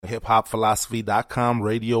hiphopphilosophy.com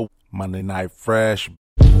radio, Monday Night Fresh.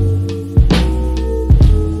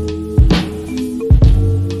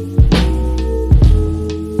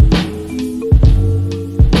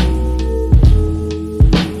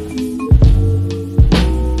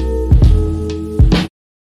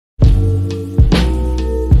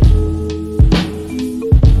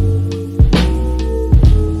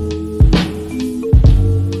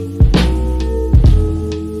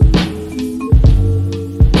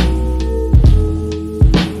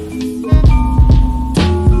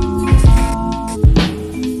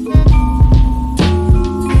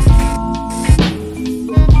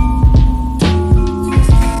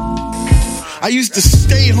 I used to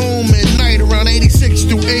stay home at night around 86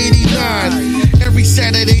 through 89. Every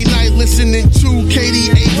Saturday night listening to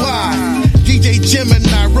KDAY. DJ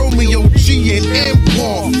Gemini, Romeo G and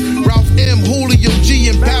M-Walk. Ralph M, Julio G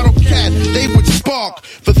and Battle Cat, they would spark.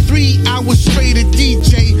 For 3 hours straight a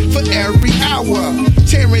DJ for every hour.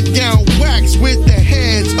 Tearing down wax with the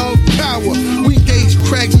hands of power. Weekdays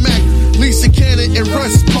Craig Mack, Lisa Cannon and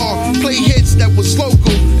Russ Park. Play hits that was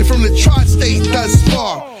local and from the tri-state thus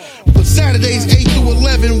far. But Saturdays 8 through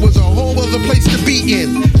 11 was a whole other place to be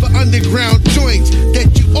in. For underground joints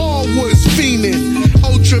that you all was fiending.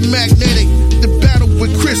 Ultramagnetic, the battle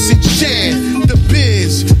with Chris and Shan. The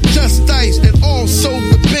Biz, Just Ice, and also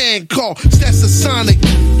the band called Stasasonic.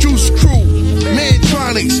 Juice Crew,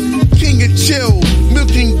 Mantronics, King of Chill,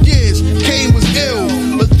 Milk and Giz, Kane was ill.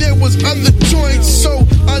 But there was other joints so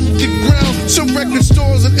underground. Some record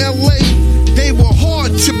stores in LA, they were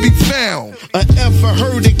hard to be found. I ever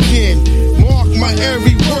heard again, mark my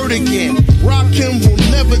every word again. Rakim will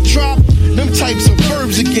never drop them types of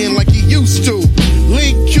verbs again like he used to.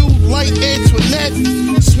 Link Q, Light Antoinette,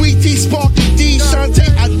 Sweet Tea, Sparky D,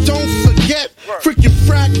 Shantae, I don't forget. Freaking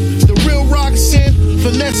Frack, The Real Roxanne,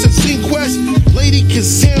 Vanessa Sequest, Lady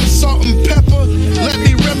Kazam, Salt and Pepper. Let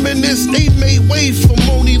me reminisce, they made way for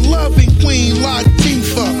Moni Love and Queen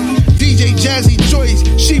Latifah. DJ Jazzy Joyce,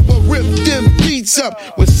 she would rip them beats up.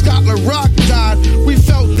 When Scotland Rock died, we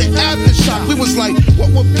felt the aftershock. We was like, what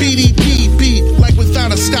would BDP be like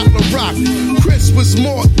without a Scotland Rock? Chris was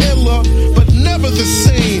more iller, but never the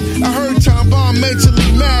same. I heard Tom Bomb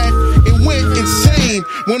mentally mad and went insane.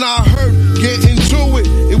 When I heard Get Into It,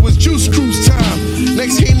 it was Juice Crew's time.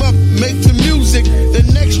 Next came up, Make the Music. The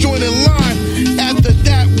next joint in line, after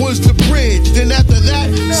that was The Bridge. Then after that,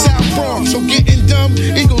 South Bronx. So Getting Dumb,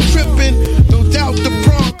 Ego Trippin', no doubt the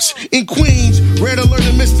Bronx. In Queens, Red Alert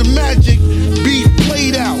and Mr. Magic. Beat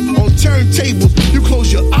played out on turntables. You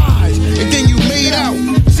close your eyes and then you made out.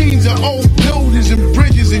 Scenes of old buildings and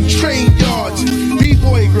bridges and train yards.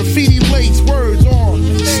 B-boy graffiti lace words on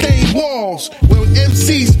stained walls. Where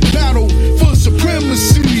MCs battle for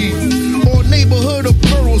supremacy. Or neighborhood of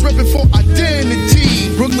boroughs repping for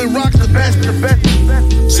identity. Brooklyn rocks the best.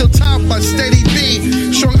 Still top by Steady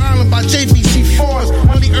B. Strong Island by JVC Force.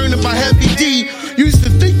 Money earned by Heavy D. Used to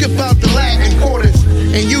think about the Latin quarters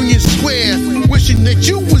and Union Square, wishing that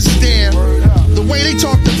you was there. The way they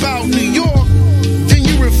talked about New York, then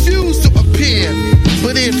you refused to appear.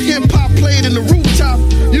 But if hip-hop played in the rooftop,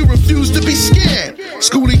 you refused to be scared.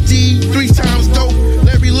 Schoolie D, 3 times dope,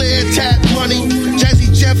 Larry Laird, Tap Money,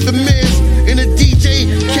 Jazzy Jeff and Miz, and a DJ,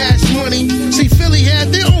 Cash Money. See, Philly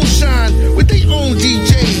had their own shine with their own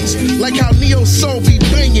DJs, like how Neo Soul be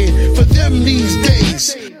banging for them these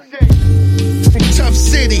days. From Tough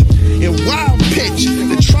City and Wild Pitch,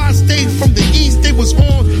 the tri-state from the east, they was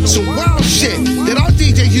on some wild shit that our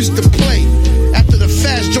DJ used to play after the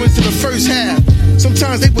fast joints in the first half.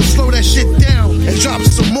 Sometimes they would slow that shit down and drop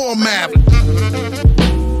some more map.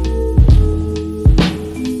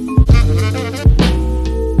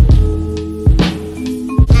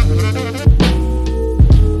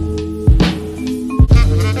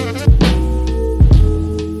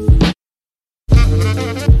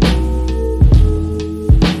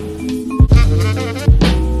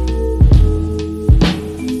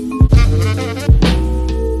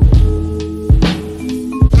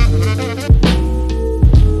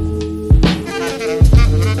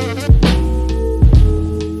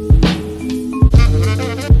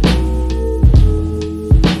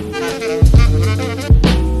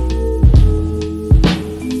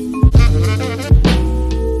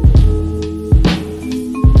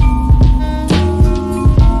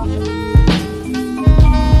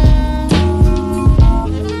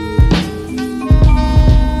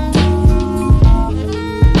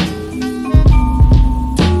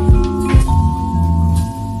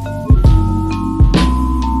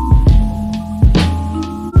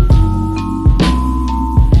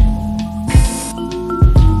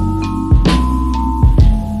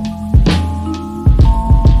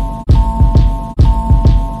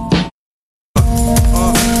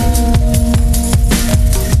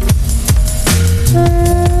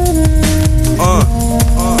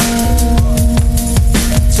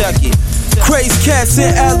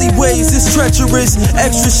 ways, it's treacherous.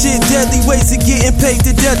 Extra shit, deadly ways of getting paid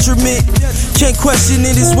to detriment. Can't question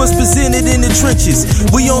it, it's what's presented in the trenches.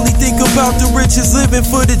 We only think about the riches, living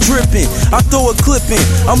for the dripping. I throw a clip in,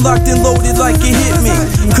 I'm locked and loaded like it hit me.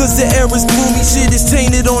 Cause the air is gloomy, shit is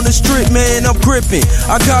tainted on the strip, man, I'm gripping.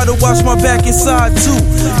 I gotta watch my back inside too.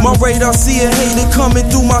 My radar see a hater coming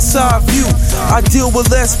through my side view. I deal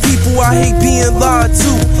with less people, I hate being lied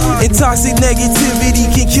to. And toxic negativity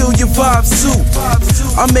can kill your vibes too.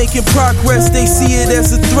 I'm making progress, they see it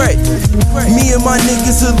as a threat. Me and my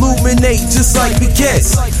niggas illuminate just like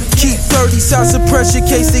baguettes. Keep 30 shots of pressure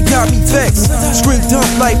case they got me vexed. Scream dump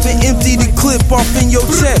life and empty the clip off in your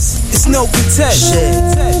chest. It's no contest. Shit.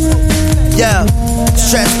 Yeah,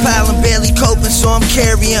 stress piling, barely coping, so I'm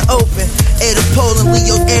carrying open. Air the pole in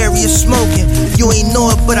Leo area smoking. You ain't know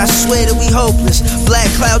it, but I swear that we hopeless. Black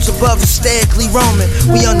clouds above hysterically roaming.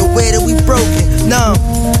 We unaware that we broken, numb.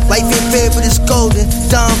 Life ain't fair, but it's golden,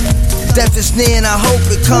 dumb. Death is near and I hope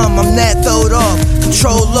it come. I'm not throwed off.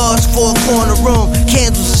 Control lost, 4-corner room.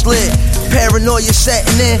 Candles is lit. Paranoia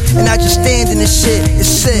setting in, and I just stand in this shit. It's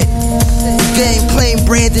sick. The game claim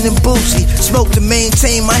Brandon and Boosie. Smoke to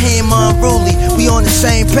maintain my hammer unruly. We on the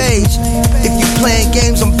same page. If you playing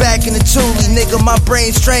games, I'm back in the Thule. Nigga, my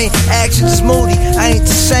brain strained. Actions is moody. I ain't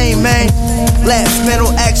the same, man. Lapse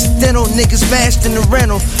mental, accidental. Niggas mashed in the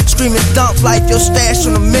rental. Screaming dump like your stash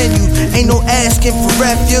on the menu. Ain't no asking for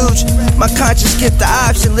refuge. My conscience skipped the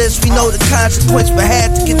option list. We know the consequence, but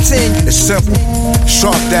had to continue. It's simple.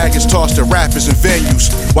 Sharp daggers tossed at rappers and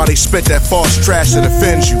venues while they spit that false trash that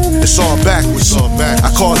offends you. It's all backwards. I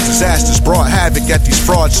cause disasters, brought havoc at these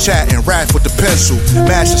frauds chatting, rap with the pencil.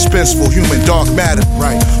 Mad suspenseful, human dark matter.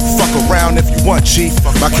 Right. Fuck around if you want, chief.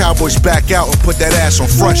 My cowboys back out and put that ass on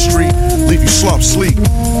Front Street. Leave you slump sleep.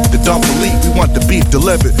 The dump elite, we want the beef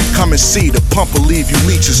delivered. Come and see the pump will leave you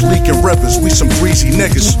leeches leaking rivers. We some greasy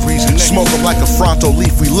niggas. Smoke them like a Fronto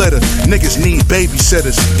leaf, we litter. Niggas need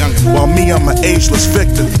babysitters. While me, I'm an ageless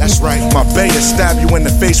victim. That's right. My bayer stab you in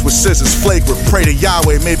the face with scissors. Flagrant, pray to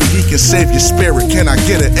Yahweh, maybe he can save your spirit. Can I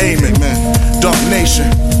get it? Amen. Dump nation,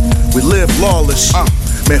 we live lawless.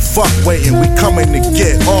 Man, fuck waiting, we coming to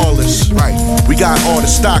get all this. Right. We got all the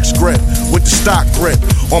stocks grip, with the stock grip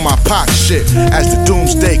on my pock shit as the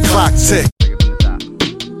doomsday clock tick.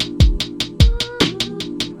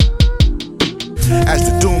 As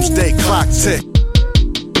the doomsday clock tick.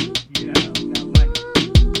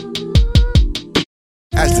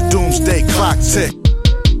 As the doomsday clock tick.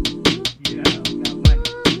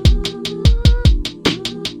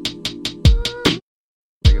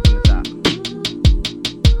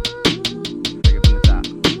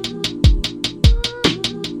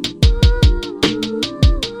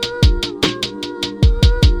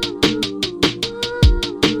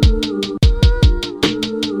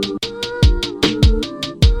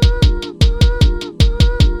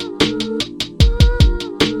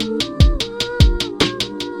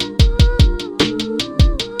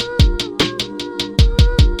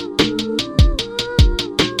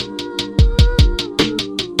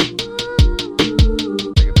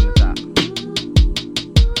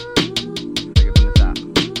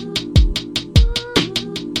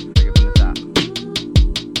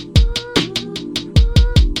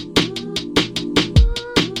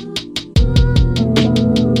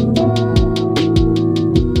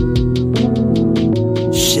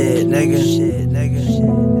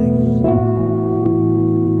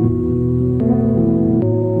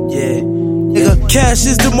 Cash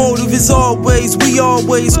is the motive as always. We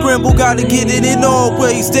always scramble, gotta get it in all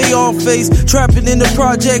ways. They all face trapping in the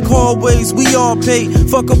project hallways. We all pay,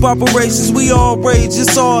 fuck up operations. We all rage,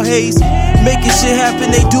 it's all haze. Making shit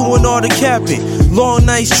happen, they doing all the capping. Long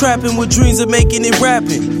nights trapping with dreams of making it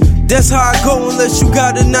rapping. That's how I go unless you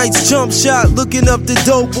got a nice jump shot. Looking up the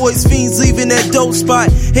dope boys, fiends leaving that dope spot.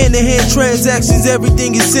 Hand-to-hand transactions,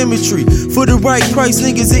 everything is symmetry. For the right price,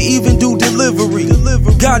 niggas that even do delivery.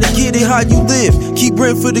 Gotta get it how you live, keep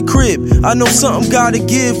rent for the crib. I know something gotta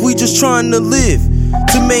give, we just trying to live.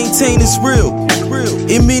 To maintain it's real.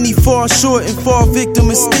 And many fall short and fall victim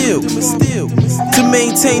and still. To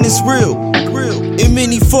maintain it's real. And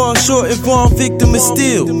many fall short and fall victim and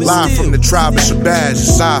still. Live from the tribe of Shabazz,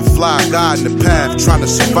 it's I fly, God in the path, trying to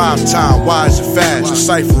survive time, wise and fast.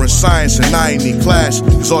 Deciphering science and I ain't need class.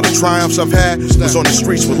 Cause all the triumphs I've had was on the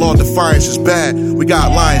streets where law defiance is bad. We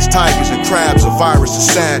got lions, tigers, and crabs, a virus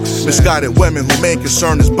is sad. Misguided women who main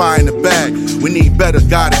concern is buying the bag. We need better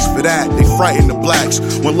guidance for that, they frighten the blacks.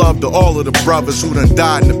 One love to all of the brothers who done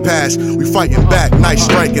died in the past. We fighting back, night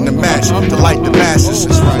striking the match to light the masses.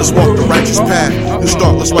 Let's walk the righteous path. New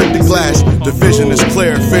start, let's wipe the glass. The vision is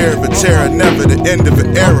clear, fear of a terror, never the end of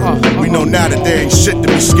an era. We know now that there ain't shit to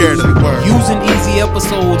be scared of. Using easy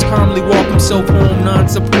episodes, calmly walk himself home,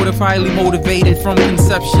 non-supportive, highly motivated from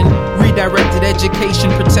conception. Redirected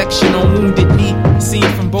education, protection on wounded knee. Seen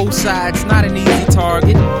from both sides, not an easy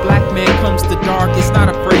target. Black man comes the darkest, not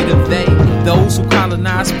afraid of they. Those who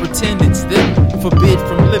colonize pretend it's them. Forbid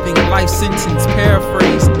from living life sentence,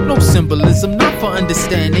 paraphrase. No symbolism, not for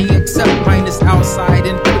understanding, except minus outside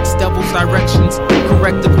inputs, devil's directions.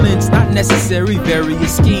 Corrective lens, not necessary,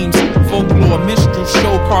 various schemes. Folklore, minstrel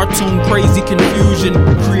show, cartoon, crazy confusion.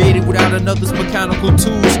 Created without another's mechanical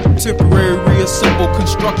tools. Temporary reassemble,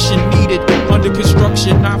 construction needed. Under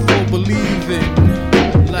construction, not for believing.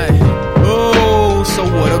 Like, oh, so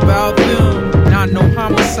what about them? Not no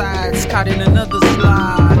homicides, caught in another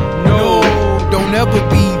slide. No, don't ever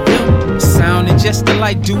be them. Sounding just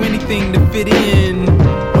alike, do anything to fit in.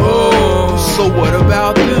 Oh, so what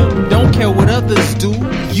about them? Don't care what others do,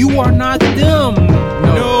 you are not them.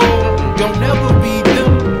 No, don't ever be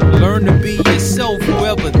them. Learn to be yourself,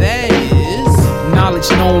 whoever that is. Knowledge,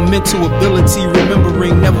 known, mental ability,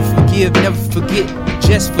 remembering, never forgive, never forget.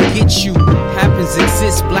 Just forget you. Happens,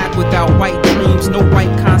 exists, black without white dreams. No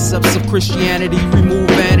white concepts of Christianity. Remove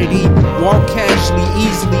vanity. Walk casually,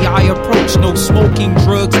 easily. I approach. No smoking,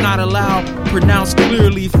 drugs not allowed. Pronounce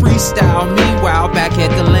clearly, freestyle. Meanwhile, back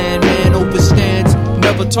at the land, man overstands.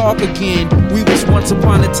 Never talk again. We was once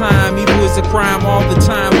upon a time. Evil is a crime all the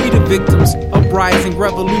time. We the victims. Uprising,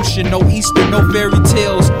 revolution. No Easter, no fairy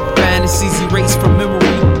tales. Fantasies erased from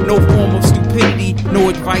memory. No form of stupidity. No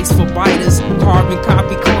advice for biters. Carbon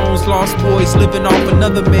copy clones. Lost boys living off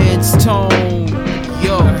another man's tone.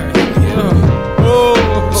 Yo. Oh,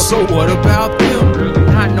 so what about them?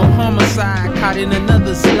 Not no homicide. Caught in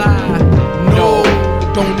another slide. No,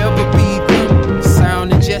 don't ever be them.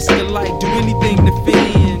 Sounding just alike. Do anything to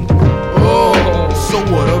fit in. Oh, so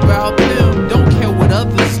what about them? Don't care what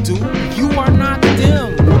others do. You are not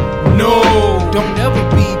them. No, don't ever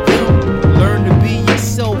be them. Learn to be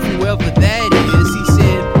yourself, whoever that is. He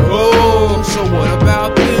said, oh, so what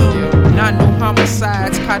about them? Not no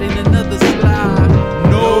homicides, caught in another slide.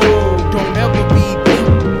 No, don't ever be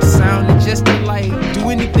them. Sounding just alike, do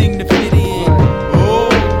anything to fit in. Oh,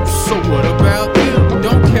 so what about them?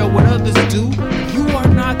 Don't care what others do. You are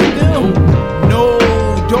not them. No,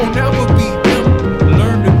 don't ever be them.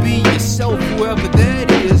 Learn to be yourself, whoever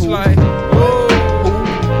that is. Like, oh,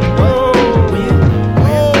 oh,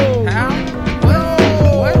 when, how,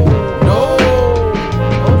 what, no,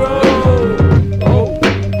 oh,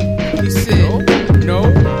 he said, no, no,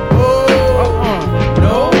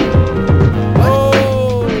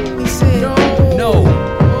 he said, no,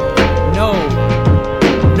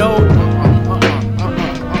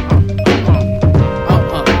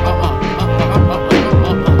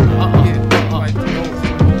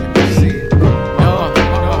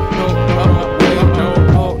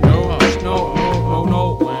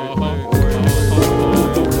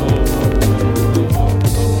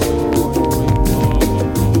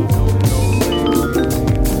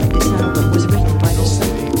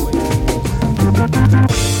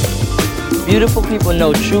 Beautiful people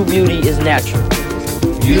know true beauty is natural.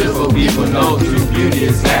 Beautiful people know true beauty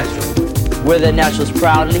is natural. Wear their naturals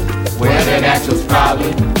proudly. Wear their naturals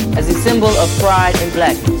proudly. As a symbol of pride and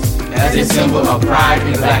blackness. As a symbol of pride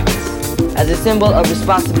and blackness. As a symbol of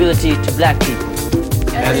responsibility to black people.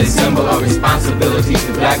 As a symbol of responsibility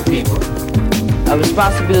to black people. A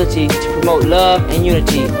responsibility to promote love and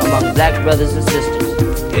unity among black brothers and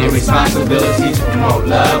sisters. A responsibility to promote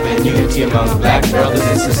love and unity among black brothers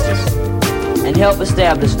and sisters. And help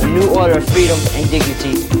establish a new order of freedom and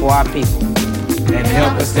dignity for our people. And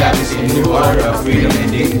help establish a new order of freedom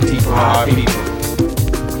and dignity for our people.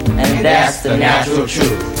 And that's the natural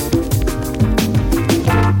truth.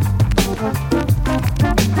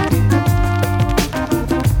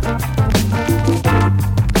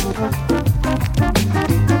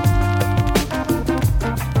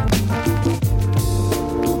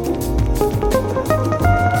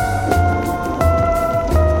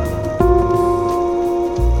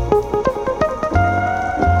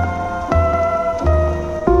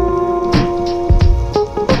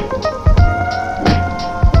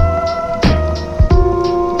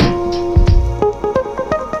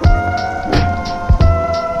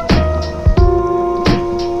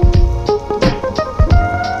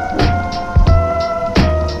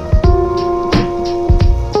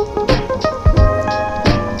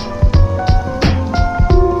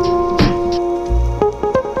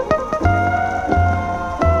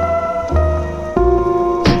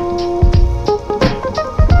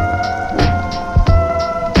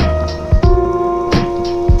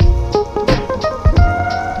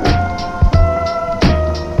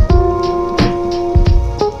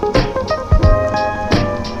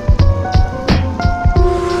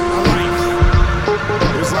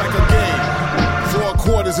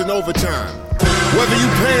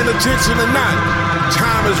 attention or not,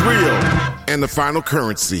 time is real. And the final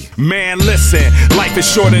currency. Man, listen, life is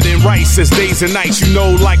shorter than rice. It's days and nights. You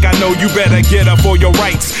know, like I know, you better get up for your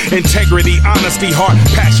rights. Integrity, honesty, heart,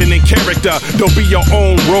 passion, and character. Don't be your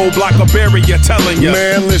own roadblock or barrier telling you.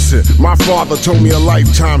 Man, listen, my father told me a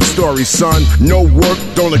lifetime story, son. No work,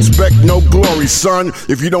 don't expect no glory, son.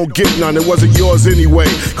 If you don't get none, it wasn't yours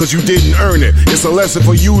anyway, cause you didn't earn it. It's a lesson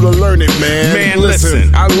for you to learn it, man. Man,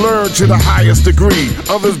 listen, I learned to the highest degree.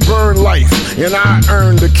 Others burn life, and I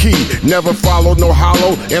earned the key. Never follow no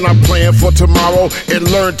hollow, and I'm playing for tomorrow. And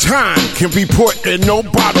learn time can be put in no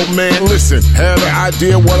bottle, man. Listen, had an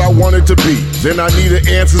idea what I wanted to be. Then I needed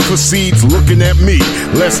answers for seeds looking at me.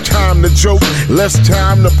 Less time to joke, less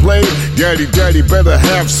time to play. Daddy, better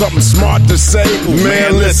have something smart to say.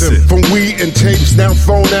 Man, listen, from weed and tapes, now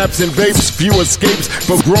phone apps and vapes. Few escapes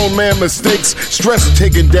for grown man mistakes. Stress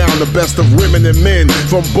taking down the best of women and men.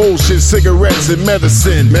 From bullshit, cigarettes, and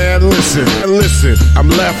medicine. Man, listen, I'm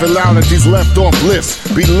laughing loud at these left off lists,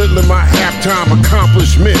 belittling my halftime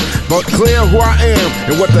accomplishment, but clear who I am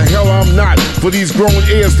and what the hell I'm not. For these grown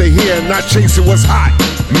ears to hear, not chasing what's hot.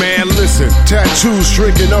 Man, listen, tattoos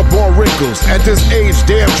shrinking up on wrinkles. At this age,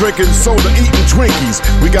 damn, drinking soda, eating Twinkies.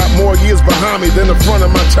 We got more years behind me than the front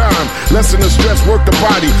of my time. Lessen the stress, work the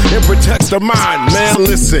body, and protect the mind. Man,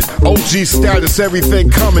 listen, OG status, everything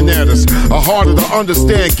coming at us. A harder to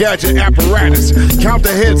understand gadget apparatus. Count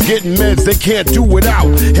the heads getting meds they can't do without.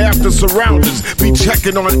 Half the surroundings be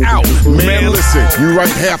checking on out. Man, listen, you write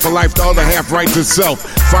half a life, the other half writes itself.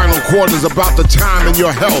 Final quarters about the time and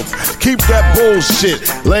your health. Keep that bullshit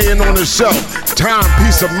laying on the shelf. Time,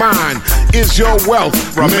 peace of mind is your wealth.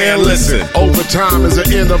 Man, listen, overtime is the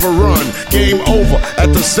end of a run. Game over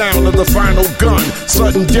at the sound of the final gun.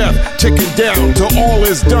 Sudden death ticking down till all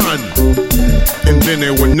is done. And then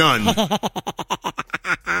there were none.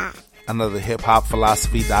 Another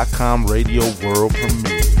hiphopphilosophy.com radio world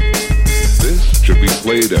premiere. This should be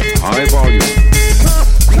played at high volume.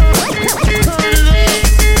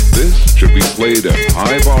 This should be played at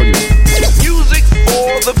high volume. Music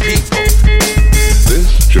for the people. This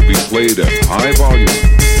should be played at high volume.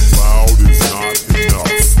 Loud is not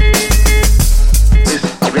enough.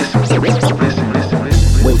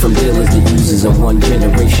 Went from dealers to users in one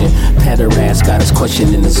generation. Patterass got us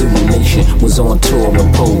questioning the Zulu Nation. Was on tour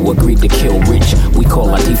when Poe agreed to kill Rich. We call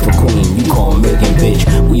Latifah Queen, you call Megan bitch.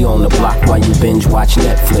 We on the block while you binge watch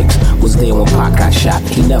Netflix. Was there when Pac got shot,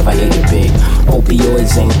 he never hated big.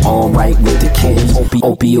 Opioids ain't alright with the kids.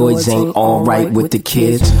 Opioids ain't alright with the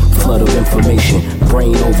kids. Flood of information,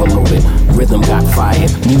 brain overloaded. Rhythm got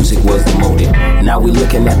fired, music was demoted. Now we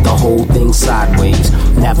looking at the whole thing sideways.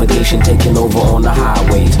 Navigation taking over on the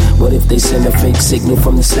highways. What if they send a fake signal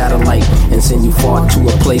from the satellite and send you far to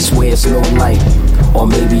a place where it's no light? Or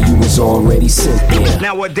maybe you was already sent there.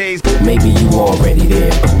 Nowadays, maybe you already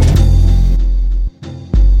there.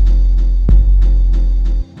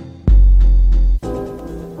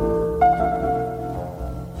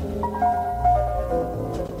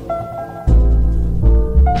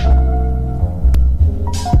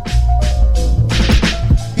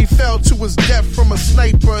 Was death from a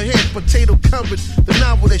sniper hit, potato covered. The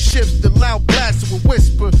novel that shifts, the loud blast would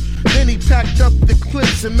whisper. Then he packed up the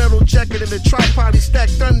clips and metal jacket and the tripod he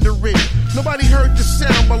stacked under it. Nobody heard the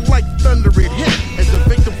sound, but like thunder it hit as the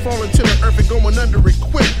victim falling to the earth and going under it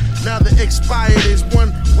quick. Now the expired is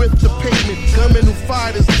one with the pavement. Gunman who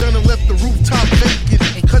fired his gun and left the rooftop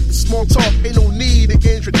vacant. Cut the small talk, ain't no need in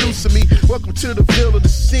introducing me. Welcome to the field of the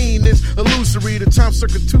scene, it's illusory. The time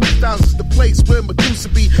circa 2000 is the place where Medusa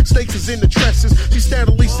be. Stakes is in the tresses, she's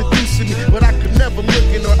steadily seducing me. But I could never look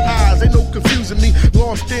in her eyes, ain't no confusing me.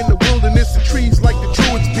 Lost in the wilderness of trees like the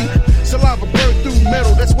druids be. Saliva burned through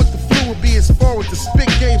metal, that's what the fluid be. As far as the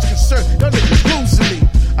spit game's concerned, none of it's losing me.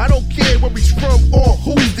 I don't care where he's from or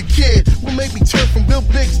who's the kid. What made me turn from Bill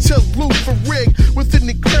Biggs to Lou Ferrig with an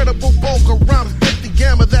incredible vocal rhymes. The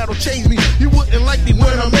gamma that'll change me. You wouldn't like me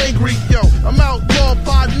when I'm angry, yo. I'm outlawed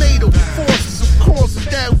by NATO forces, of course, it's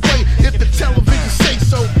that way. If the television say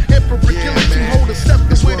so, Emperor Guillotine hold a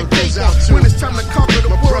scepter with a cake on. When it's time to conquer the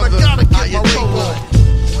world, I gotta get my roll on.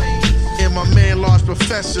 And my man, Large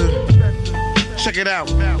Professor, check it out.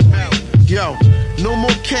 Yo, no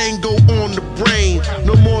more Kane go on the brain.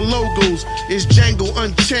 No more logos, it's Django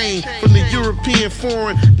Unchained. From the European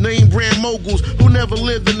foreign name brand moguls who never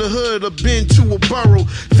lived in the hood or been to a borough.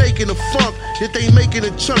 Faking the funk, if they making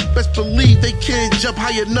a chunk, best believe they can't jump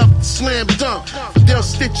high enough to slam dunk. They'll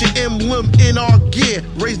stitch your emblem in our gear.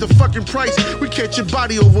 Raise the fucking price, we catch your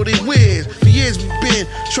body over their wares. years we've been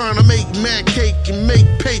trying to make mad cake and make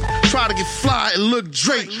paper, try to get fly and look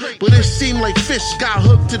draped, but it seemed like fish got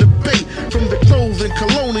hooked to the bait. From the clothing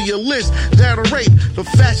colonialists that'll rape the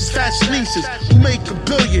fashionistas who make $1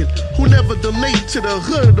 billion, who never donate to the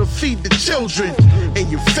hood to feed the children. And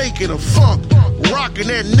you're faking a funk, rocking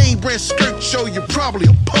that name brand skirt, show you're probably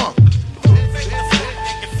a punk.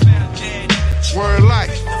 Word life.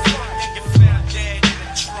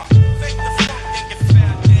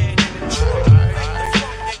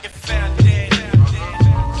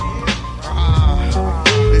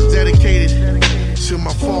 It's dedicated to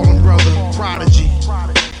my fallen brother, Prodigy.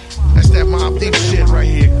 That's that Mobb Deep shit right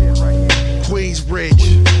here.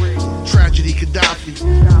 Queensbridge, Tragedy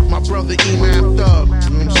Gaddafi. My brother Imam Thug, you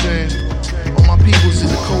know what I'm saying? All my peoples in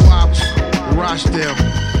the co-ops, Rochdale.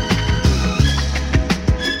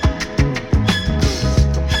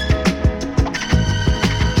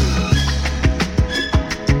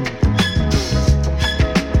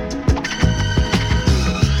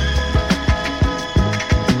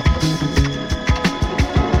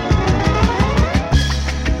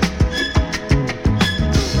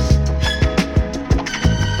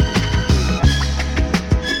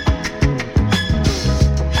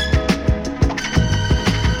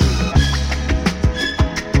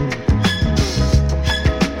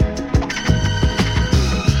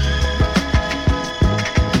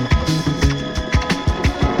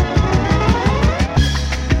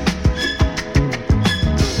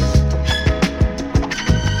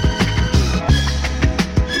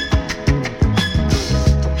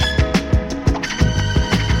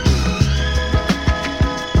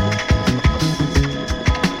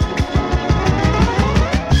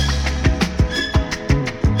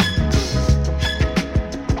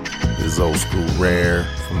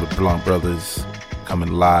 Brothers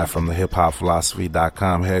coming live from the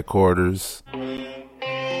hiphopphilosophy.com headquarters.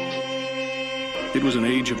 It was an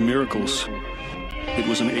age of miracles. It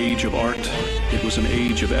was an age of art. It was an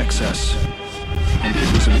age of excess. And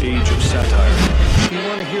it was an age of satire. You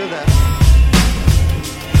want to hear that?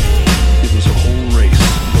 It was a whole race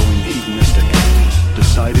going hedonistic,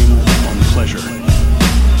 deciding on pleasure.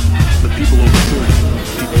 The people over 30,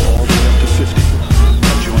 people all the way up to 50,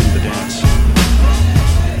 joined the dance.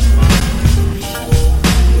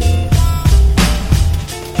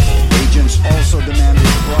 Also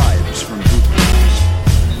demanded bribes from bootleggers.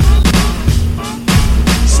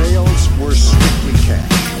 Sales were strictly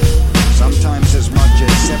cash, sometimes as much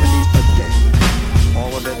as 70 a day.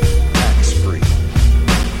 All of it tax-free.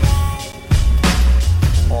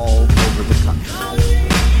 All over the country.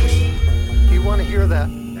 Do you want to hear that?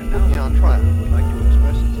 Put me on trial. Would like to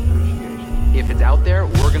express its appreciation. If it's out there,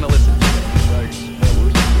 we're going to listen to it.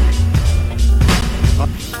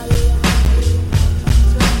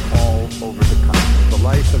 Over the country. The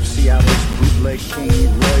life of Seattle's bootleg king,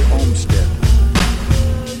 Roy Olmsted.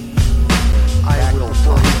 I will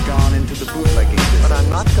before he'd gone into the bootlegging business. But I'm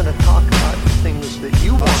not going to talk about things that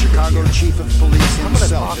you want. Chicago chief of police himself I'm going to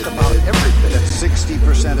talk about everything. That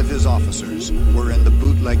 60% of his officers were in the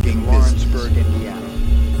bootlegging Lawrenceburg, Indiana.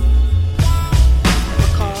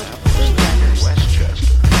 Westchester.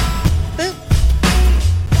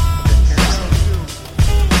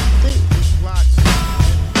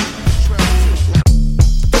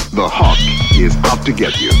 The hawk is out to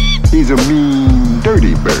get you. He's a mean,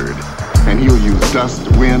 dirty bird, and he'll use dust,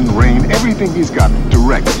 wind, rain, everything he's got to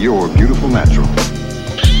wreck your beautiful natural.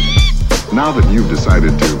 Now that you've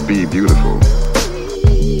decided to be beautiful,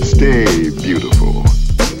 stay beautiful,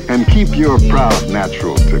 and keep your proud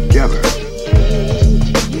natural together.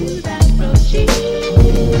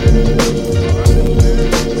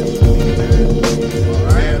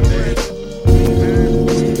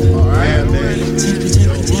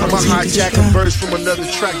 Hijack a verse from another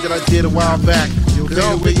track that I did a while back. Cause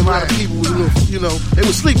a lot of people, you know, they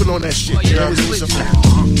were sleeping on that shit. You know,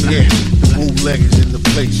 yeah, the bootleggers in the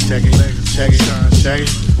place. Check it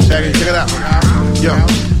out. Yo,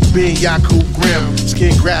 being Yakub Grim,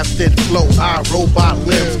 skin grafted flow, robot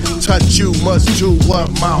limbs. Touch you must do what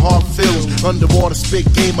my heart feels. Underwater spit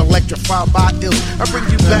game, electrified by ills. I bring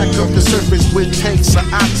you back up the surface with tanks of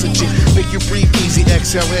oxygen. Make you breathe easy,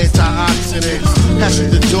 exhale antioxidants.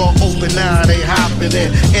 Passing the door open, now they hopping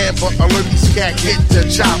in. Amber alert, these cat hit the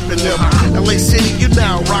chopping them. LA City, you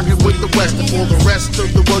now rocking with the West. And for the rest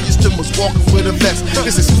of the world, you still was walking with a vest.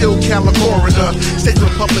 This is still California. State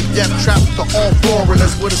of public death trap to all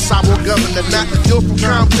foreigners with a cyber governor. Not the deal from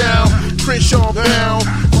calm down. Crenshaw bound,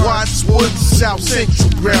 Wattswood, South Central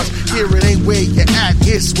grounds. Here it ain't where you at,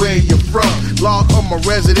 it's where you're from. Log on my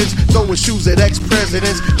residence, throwing shoes at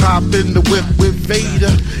ex-presidents. Hop in the whip with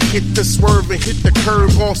Vader. Hit the swerve and hit the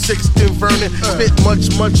curve on 6th and Vernon. Spit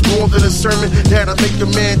much more than a sermon that'll make a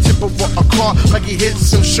man tip over a car like he hit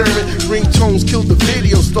some Sherman. Ringtones killed the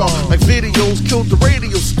video star, like videos killed the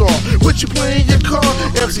radio star. What you play in your car?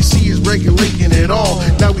 FCC is regulating it all.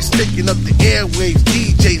 Now we sticking up the airwaves,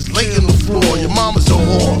 DJs laying the floor. Your mama's a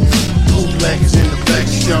whore. Bootleggers in the back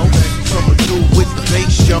show. Coming through with the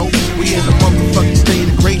bass show. We in the motherfucking state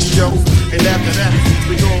of grace show. And after that,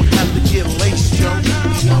 we gon' have to get laced, yo.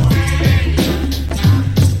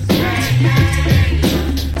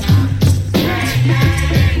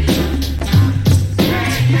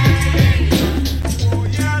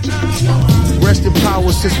 Rest in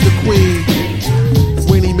power, Sister Queen,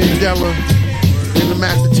 Winnie Mandela, and the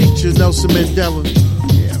master teacher, Nelson Mandela.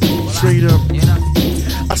 Straight up.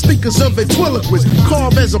 I speak as a ventriloquist,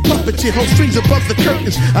 carve as a puppeteer, hold strings above the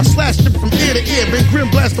curtains. I slashed them from ear to ear, been grim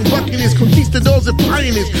blasting buccaneers, conquistadors and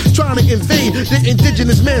pioneers, trying to invade the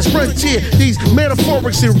indigenous man's frontier. These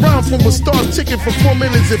metaphorics and rhyme from a star ticking for 4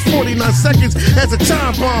 minutes and 49 seconds as a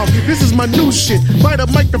time bomb. This is my new shit. Bite up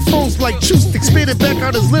microphones like chew sticks, spit it back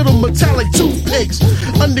out as little metallic toothpicks.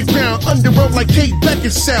 Underground, underworld like Kate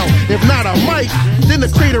Beckinsale. If not a mic, then the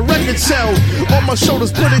creator record sell. On my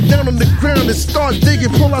shoulders, put it down on the ground and start digging.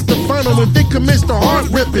 Pull out the vinyl and then commence to heart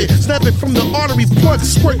rip it. Snap it from the artery plug,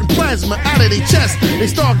 squirting plasma out of their chest. They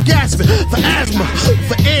start gasping for asthma,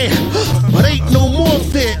 for air. But ain't no more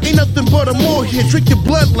there. Ain't nothing but a more here. Drink your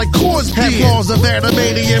blood like Coors beer. Have laws of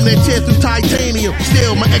adamantium that tear through titanium.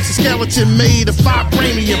 Still, my exoskeleton made of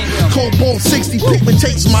vibranium. Cobalt 60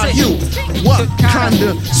 pigmentates my youth. What kind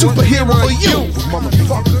of superhero are you,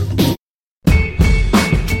 motherfucker?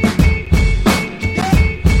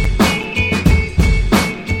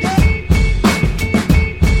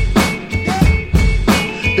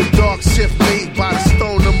 Made by the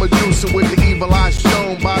stone of Medusa, with the evil eye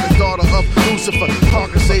shown by the daughter of Lucifer.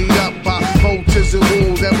 Carcass ate up by vultures and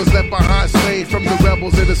wolves that was left behind, slain from the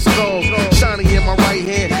rebels in the skulls. Shiny in my right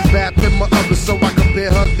hand, bap in my other, so I can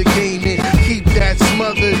bear hug the game and keep that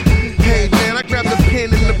smothered. Hey man, I grab the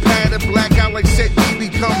pen and the pad and black out like said you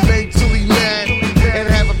become mentally mad and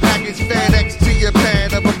have a package FedEx to your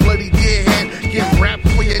pad of a bloody deer head. Get wrapped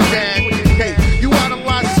for your dad. Hey, you out of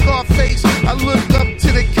line, Scarface. I looked up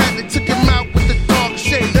to the cat that took him out with the dark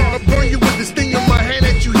shade. I'll burn you with this thing in my hand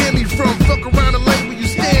that you hear me from. Fuck around and lay where you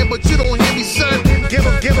stand, but you don't hear me, son. Give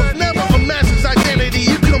up, never a master's identity.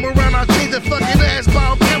 You come around, I'll change that fucking ass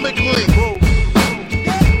biochemically.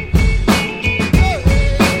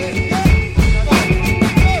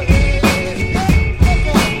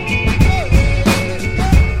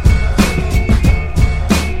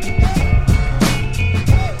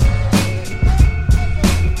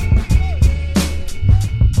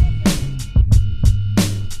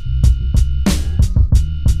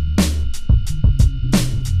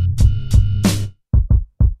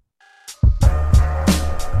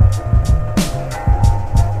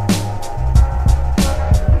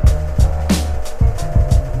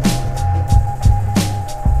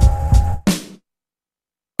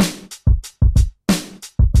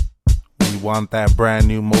 Want that brand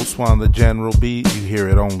new Most Wanted General beat? You hear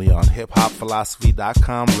it only on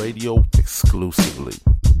hiphopphilosophy.com radio exclusively.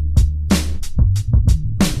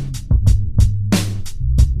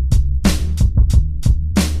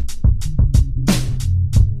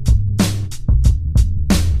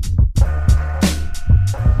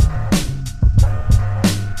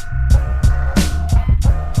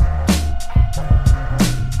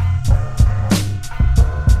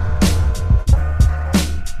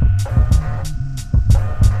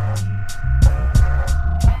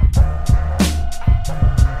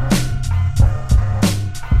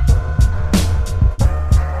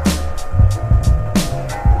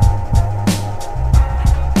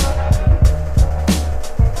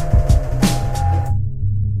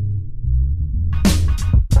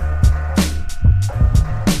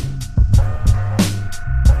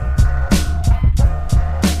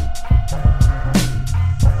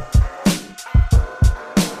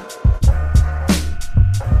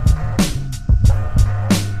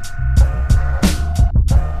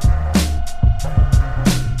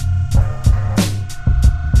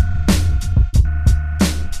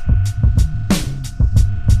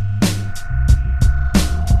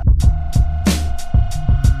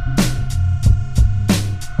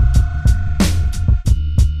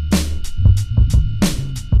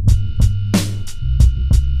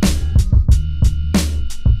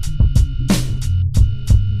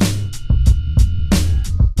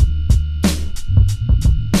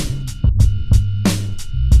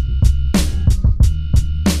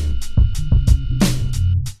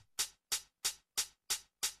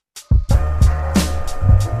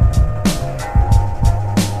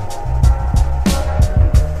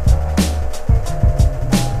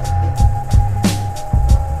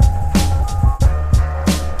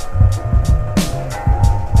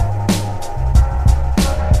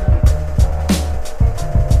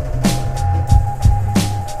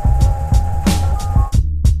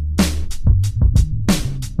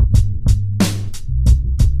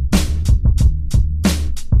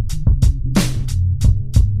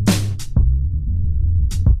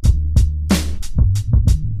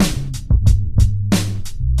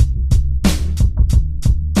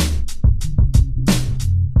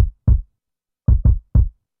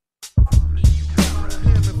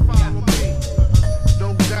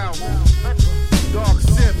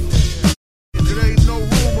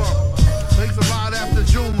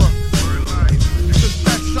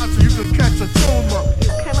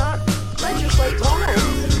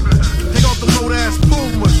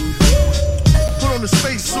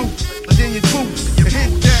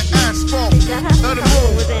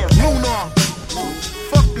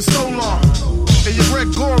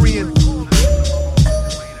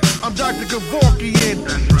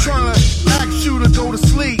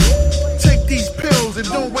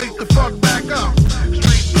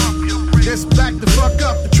 fuck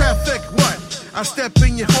up the traffic, what? I step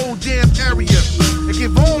in your whole damn area and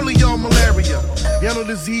give all of y'all malaria. Yellow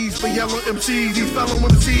disease for yellow MCs, these fellow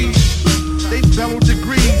MCs. They fellow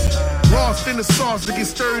degrees, lost in the sauce to get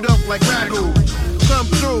stirred up like ragu. Come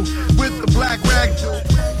through with the black rag,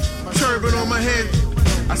 turban on my head.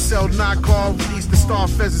 I sell knockoff Easter Star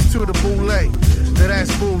pheasants to the boule. Now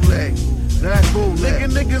that's boule.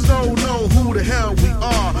 Niggas don't know who the hell we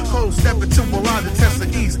are. Cold step into a lot of test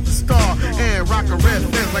of East Star and rock a red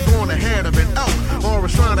fence like on the head of an elk or a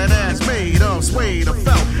shrine that ass made of suede or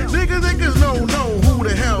felt. Niggas don't know who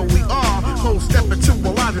the hell we are. Cold step into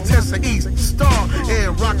a lot of test of East Star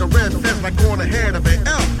and rock a red fence like on the head of an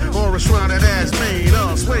elk or a shrine that ass made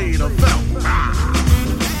of suede or felt.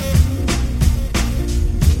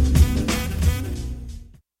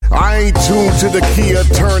 I ain't tuned to the key of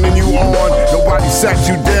turning you on. Nobody sat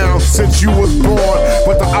you down since you was born.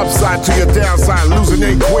 But the upside to your downside, losing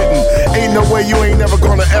ain't quitting. Ain't no way you ain't never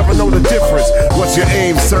gonna ever know the difference. What's your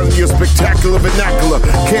aim, son? Your spectacular vernacular.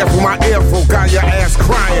 Careful, my airflow got your ass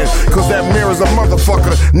crying. Cause that mirror's a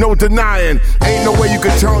motherfucker, no denying. Ain't no way you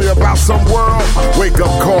can tell me about some world. Wake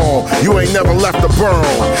up call, you ain't never left the burn.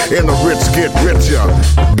 And the rich get richer.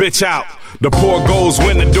 Bitch out. The poor goes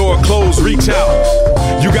when the door closed, reach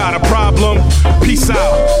out. You got a problem? Peace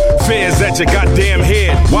out. Fears at your goddamn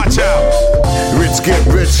head, watch out. Rich get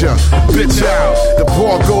richer, bitch out. The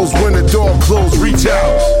poor goes when the door closed, reach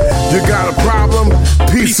out. You got a problem?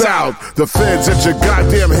 Peace out. The feds at your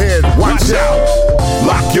goddamn head, watch out.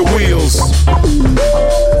 Lock your wheels.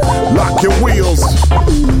 Lock your wheels.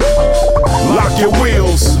 Lock your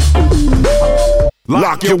wheels.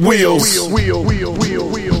 Lock your wheels.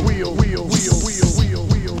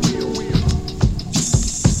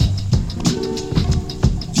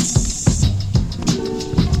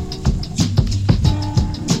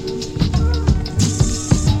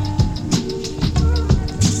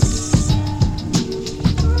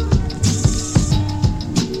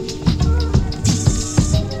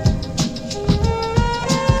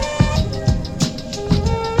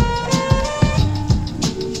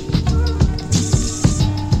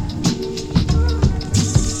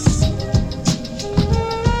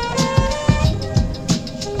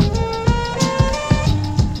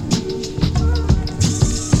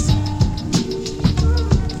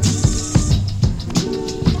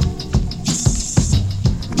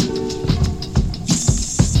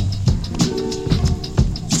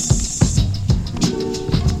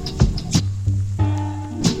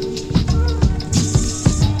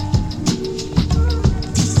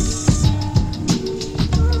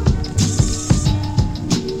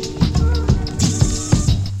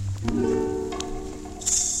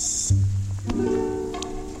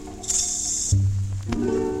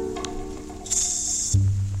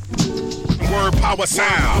 Power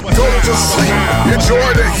sound. Go to sleep, enjoy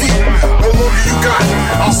the heat. No longer you got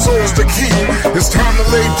our souls to keep. It's time to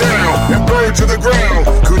lay down and burn to the ground.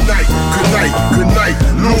 Good night, good night, good night,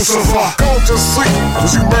 Lucifer. Go to sleep,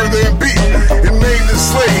 cause you murder and beat and made the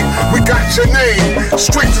slave. We got your name,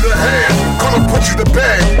 straight to the head. Gonna put you to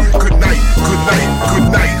bed. Good night, good night,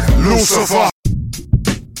 good night, Lucifer.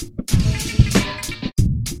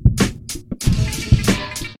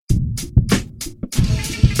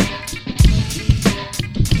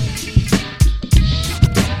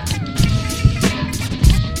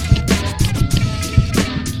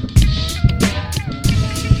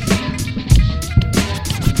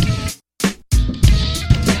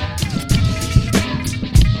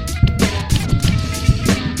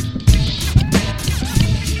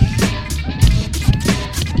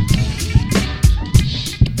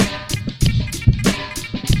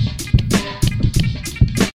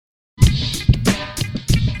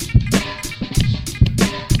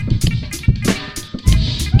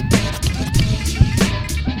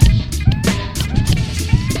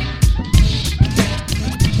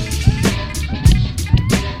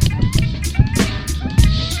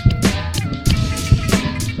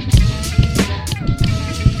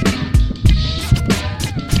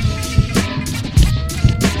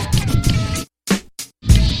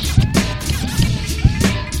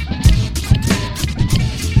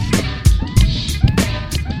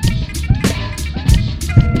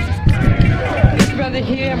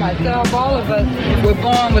 Myself, all of us, we're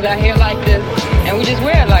born with our hair like this, and we just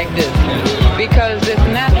wear it like this because it's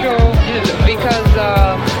natural. Because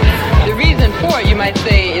the reason for it, you might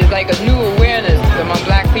say, is like a new awareness among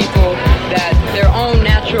black people that their own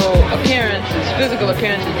natural appearance, physical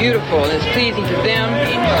appearance, is beautiful and it's pleasing to them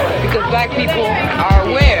because black people are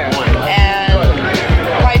aware, and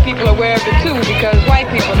white people are aware of it too because white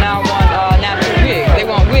people now want natural wigs. They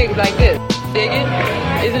want wigs like this. Dig it?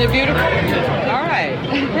 Isn't it beautiful? All right. right.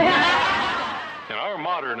 In our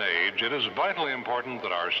modern age, it is vitally important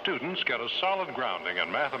that our students get a solid grounding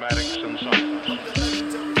in mathematics and science.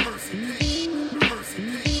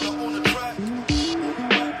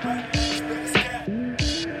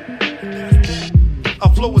 I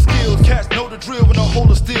flow with skills, cats know the drill when I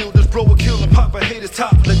hold a steel. This bro will kill and pop a hater's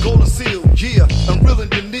top, that golden seal. Yeah, I'm real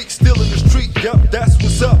and unique, still in the street. Yup, that's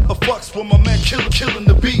what's up. A fucks for my man killing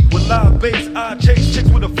the beat. With live bass, I chase chicks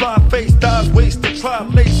with a fly face. Thighs waist to try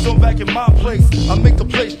lace, so I'm back in my place. I make the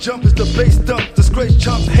place jump as the bass dump. Disgrace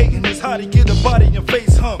chumps hating is how to get a body and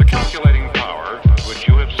face hump. The calculating power, which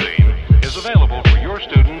you have seen, is available for your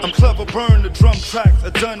students. I'm clever, burn the drum tracks. I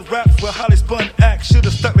done raps with highly spun acts.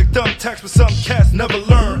 Should've stuck like thumbtacks, but some cats never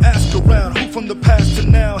learn. Ask around who from the past to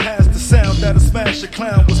now has the sound that'll smash a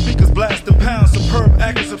clown with speakers blasting pounds. Superb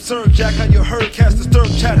act is absurd, Jack. How you heard? Cast disturb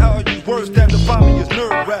chat. How I use words that define me as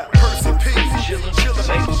nerd rap. Percy P, chillin',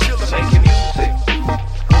 making music.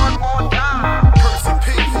 One more time. Percy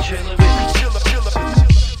P, chillin'.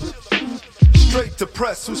 Straight to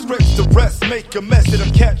press, who scrapes the rest? Make a mess, it'll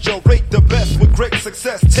catch your rate the best with great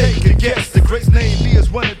success. Take a guess, the great's name, me is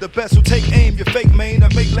one of the best who take aim. You fake main, I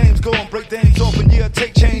make lames go and break things open. Yeah,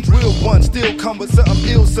 take change, real one, still come with something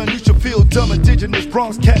ill, son. You should feel dumb, indigenous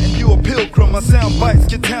Bronx cat, and you a pilgrim. My sound bites,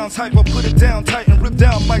 get towns hype, I put it down tight and rip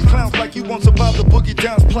down my clowns like you won't survive the boogie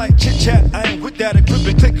down's plight. Chit chat, I ain't with that, a grip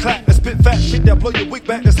and click clack. I spit fat shit that blow your wig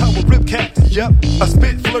back, that's how a rip cat. Yup, I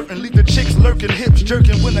spit flirtin', leave the chicks lurking, hips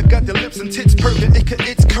jerking when I got the lips and tits perking.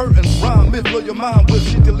 It's curtains, rhyme, myth, blow your mind with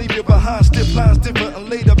shit to leave you behind. Stiff lines, different and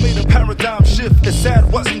later made a paradigm shift. It's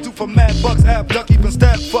sad what's do for mad bucks, abduct, even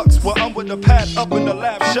stab fucks. While I'm with the pad up in the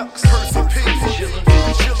lab, shucks. Percy P,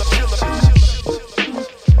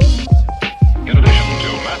 In addition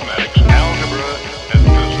to mathematics, algebra, and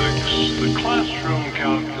physics, the classroom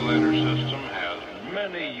calculator system has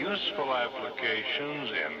many useful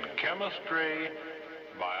applications in chemistry,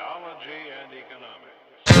 biology, and economics.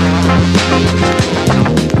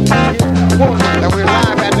 And we're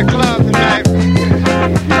live at the club tonight.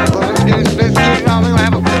 Well, let's get it on. We're gonna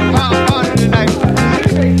have a good party tonight.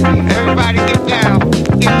 Everybody get down.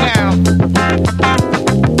 Get down.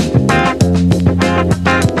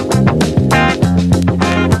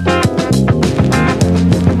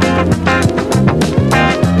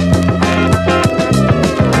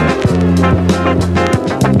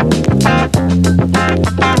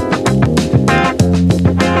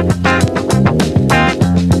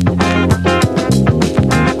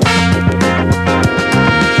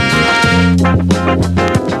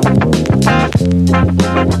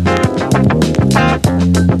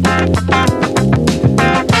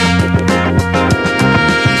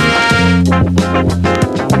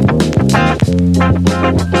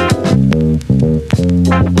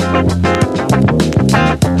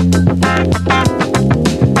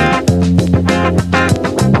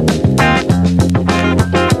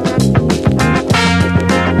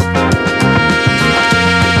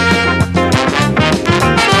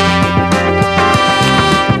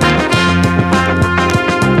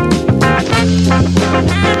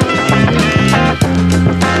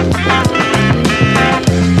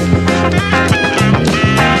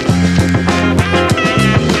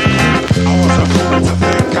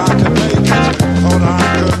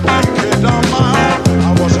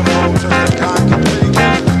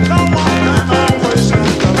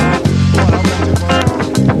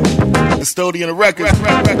 Custodian of records. Is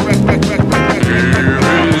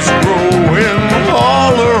growing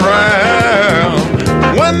all around.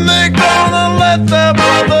 When they gonna let their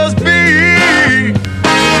brothers be?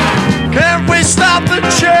 Can't we stop the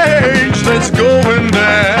change that's going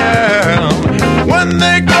down? When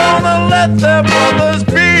they gonna let their brothers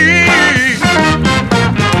be?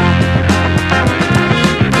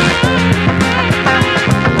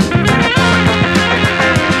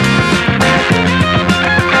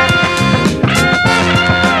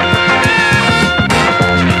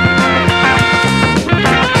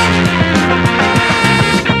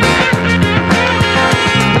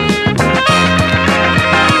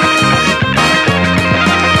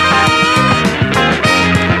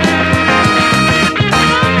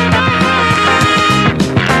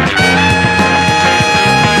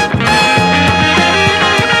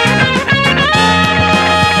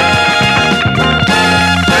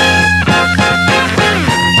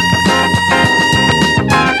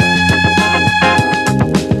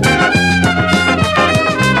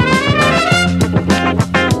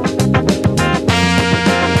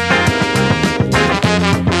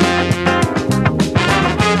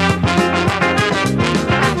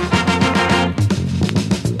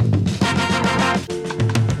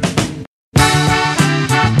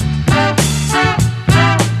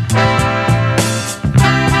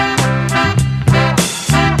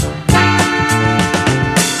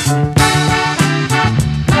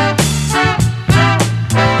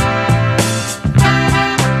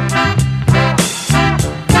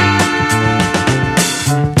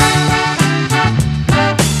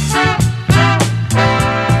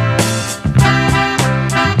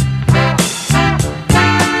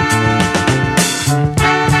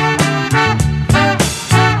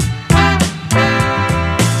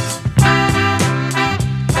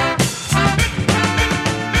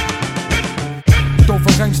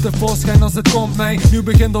 tevoorschijn als het komt, mee. Nu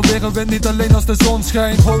begint alweer een wind, niet alleen als de zon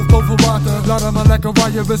schijnt. Hoofd boven water, laat hem maar lekker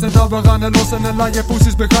waaien. We zijn daar weer aan het lossen en laat je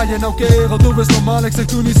poesjes begaaien. Nou kerel, doe eens normaal, ik zeg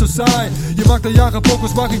doe niet zo saai. Je maakt al jaren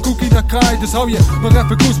pokers waar geen cookie naar kraait. Dus hou je maar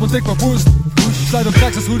even koes, want ik ben boost. Sluit op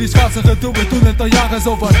tracks als hoe die schaatsen doen. We doen het al jaren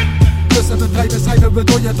zo wat. Tussen bedrijven schrijven we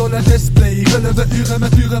door je dolle display. Willen we uren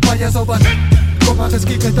met uren bij je zo wat. Kom maar eens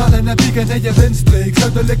kieken, dalen en pieken in je windstreek.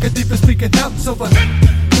 Zuidelijke diepe spieken, nou zo wat.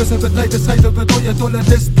 Tussen bedrijven schrijven we door je dolle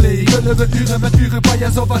display. Willen we uren met uren bij je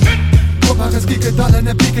zo wat. Kom maar eens kieken, dalen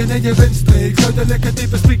en pieken in je windstreek. Zuidelijke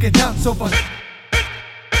diepe spieken, nou zo wat.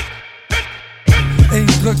 Eén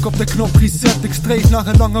druk op de knop reset. Ik streef naar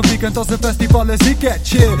een lange weekend als een festival is ik het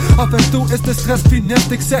shit. Af en toe is de stress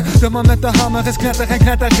finest. Ik zeg, de man met de hamer is knetter en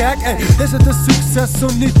knettergek. Is het een succes, zo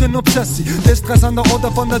niet een obsessie. De stress aan de orde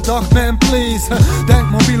van de dag, man please. Denk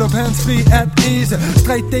mobiel op handsfree at ease.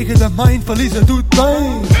 Strijd tegen de mind, verliezen doet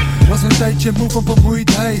pijn. Was een tijdje moe van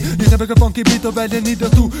vermoeidheid. Nu heb ik een funky beat erbij die niet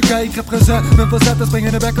ertoe. Kijk, represent, mijn verzetten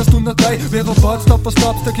springen de wekkers toen dat wij. Weer op wat, stap voor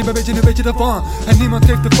stap, stukje bij beetje, nu weet je ervan. En niemand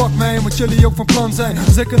geeft de fuck mee, moet jullie ook van plan zijn.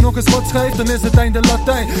 Als ik er nog eens wat schrijf, dan is het einde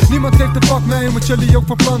Latijn. Niemand geeft de fuck mee, moet jullie ook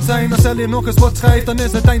van plan zijn. Als Ellie nog eens wat schrijft, dan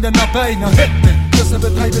is het einde nabij. Nou hit me. Tussen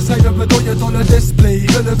bedrijven schrijven we door je dolle display.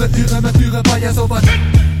 Willen we uren met uren bij je zo wat.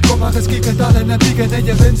 Kom maar eens kieken, dalen en pieken in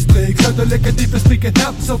je windstreek. Zuidelijke diepe spieken,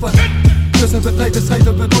 nou zo wat. Tussen bedrijven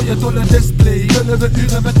schrijven we door je dolle display. Willen we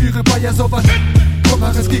uren met uren bij je zo wat. Kom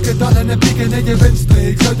maar eens kieken, dalen en pieken in je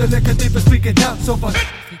windstreek. Zuidelijke diepe spieken, nou zo wat.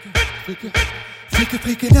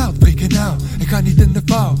 Freaking out, ik ga niet in de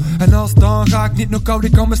vouw. En als dan ga ik niet knock-out,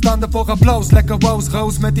 ik kan me staan voor applaus. Lekker woos,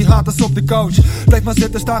 roos met die haters op de couch. Blijf maar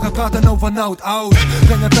zitten, staren, praten over nood, ouch.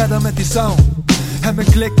 Breng het verder met die sound. En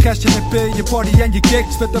mijn klik, cash en ik pay, je party en je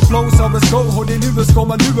kicks. Fit de flow, zou eens go, hoor die nieuwe school.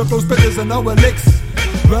 Maar nieuwe flow spitten zijn oude licks.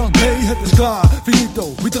 Wel nee, het is klaar,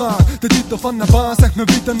 finito, wie draagt de titel van de baan. Zeg me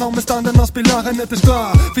wie de naam staan en als pilaar en het is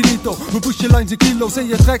klaar, finito. We pushen lines in kilo's en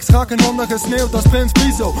je tracks raken ondergesneeuwd als Prins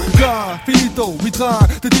Frizo. Klaar, finito, wie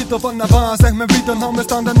draagt de titel van de baan. Zeg me wie de naam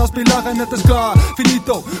staan en als pilaar en het is klaar,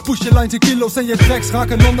 finito. Push je lines in kilo's en je tracks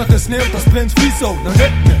raken ondergesneeuwd als Prins Frizo. Nou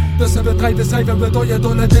hit me. Tussen bedrijven schrijven we door je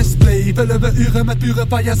dolle display. Willen we uren met uren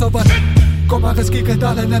bij je zo wat. Kom maar eens kieken,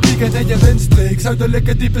 dalen en pieken in je windstreek.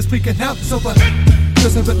 Zuidelijke diepe sprieken, nou zo wat.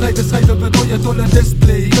 Tussen bedrijven schrijven we door je dolle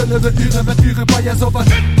display. Willen we uren met uren bij je zo wat.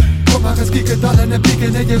 Kom maar eens kieken, dalen en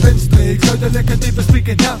pieken in je windstreek. Zuidelijke diepe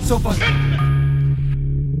sprieken, nou zo wat.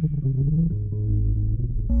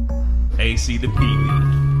 AC the PD,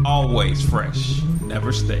 always fresh,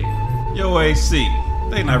 never stale. Yo AC,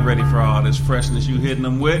 they not ready for all this freshness you hitting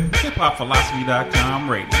them with. HipHopPhilosophy.com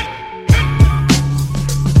radio.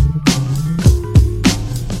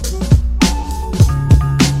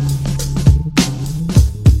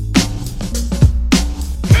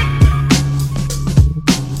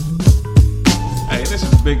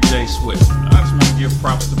 Big J Swift. I just want to give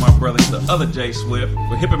props to my brother, the other J Swift,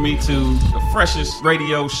 for hipping me to the freshest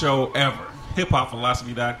radio show ever,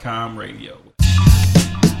 HipHopPhilosophy.com radio.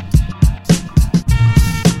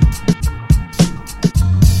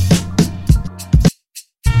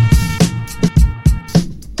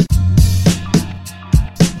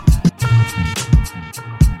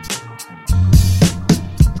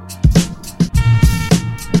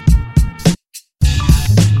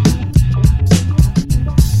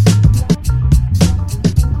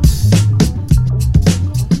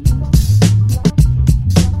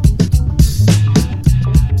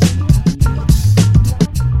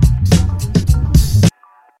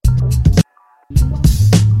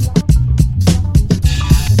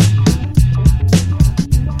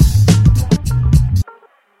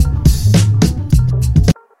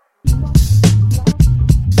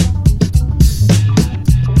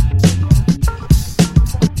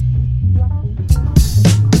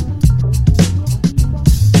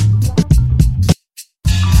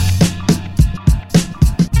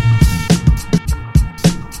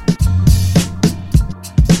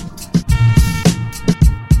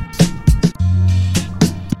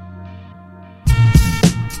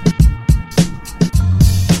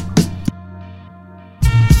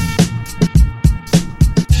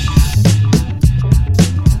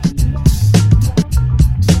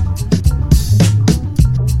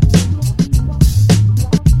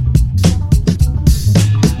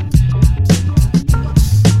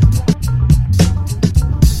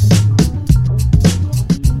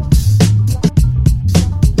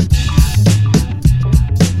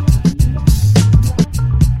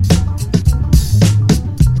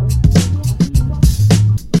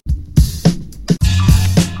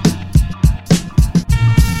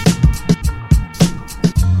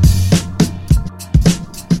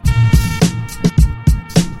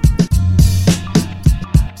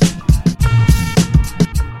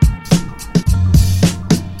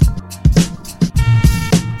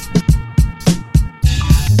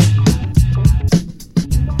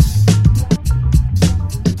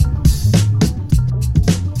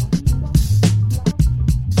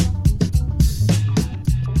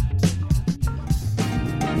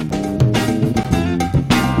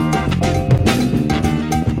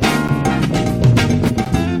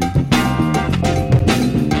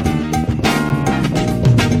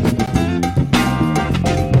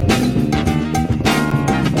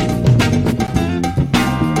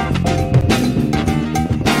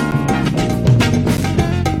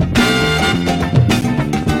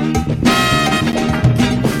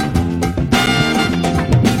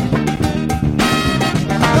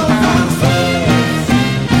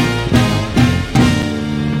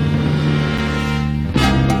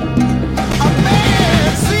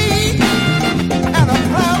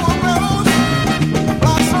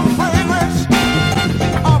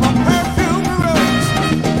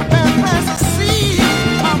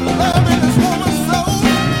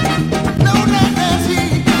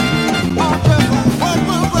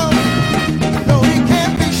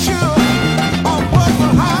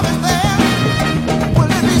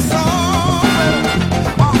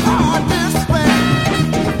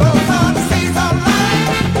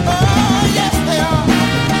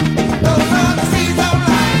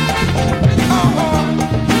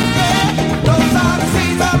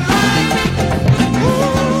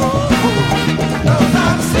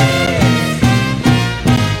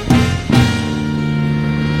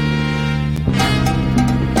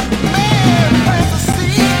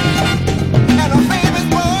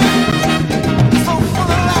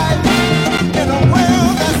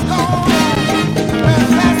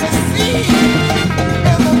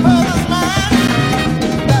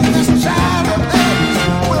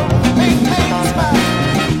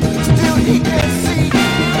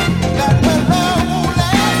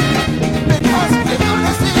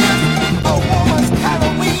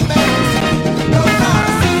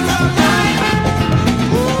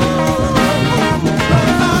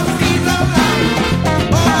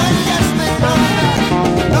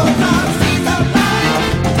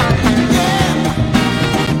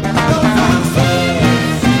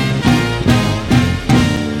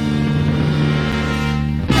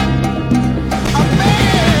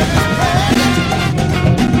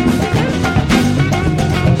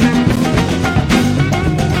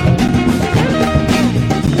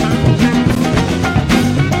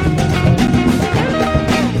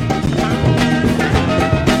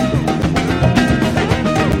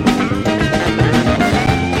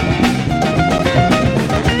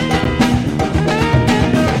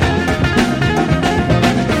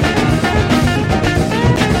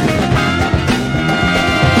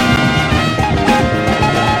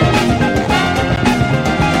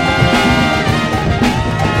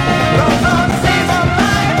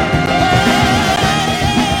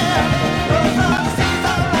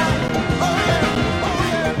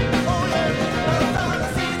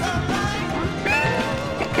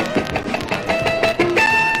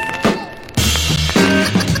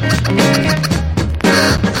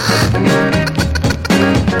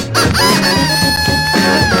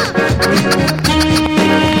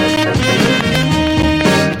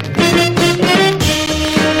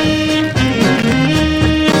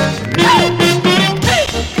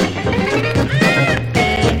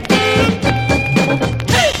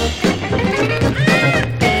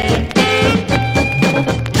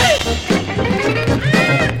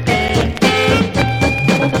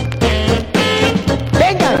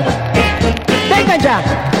 ya,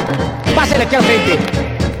 pásenle aquí al frente.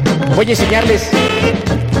 Voy a enseñarles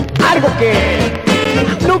algo que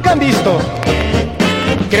nunca han visto.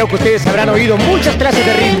 Creo que ustedes habrán oído muchas clases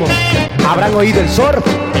de ritmo. Habrán oído el surf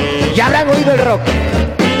y habrán oído el rock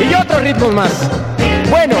y otros ritmos más.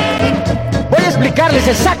 Bueno, voy a explicarles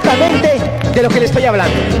exactamente de lo que les estoy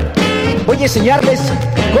hablando. Voy a enseñarles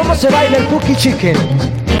cómo se baila el Cookie Chicken.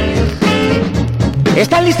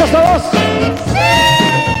 ¿Están listos todos? ¡Sí!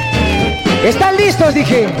 ¿Están listos?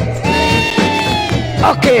 Dije.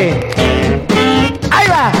 Ok. Ahí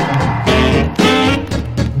va.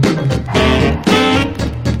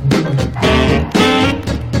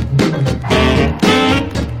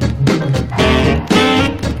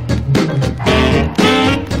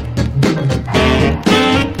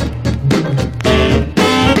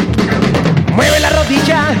 Mueve la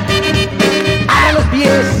rodilla, abra los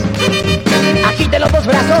pies, agite los dos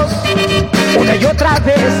brazos, una y otra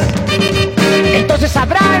vez. Entonces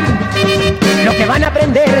sabrán lo que van a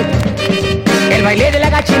aprender. El baile de la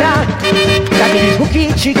gallina, la Billy's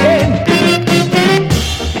Cookie Chicken.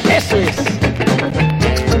 Eso es.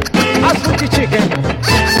 Haz Cookie Chicken.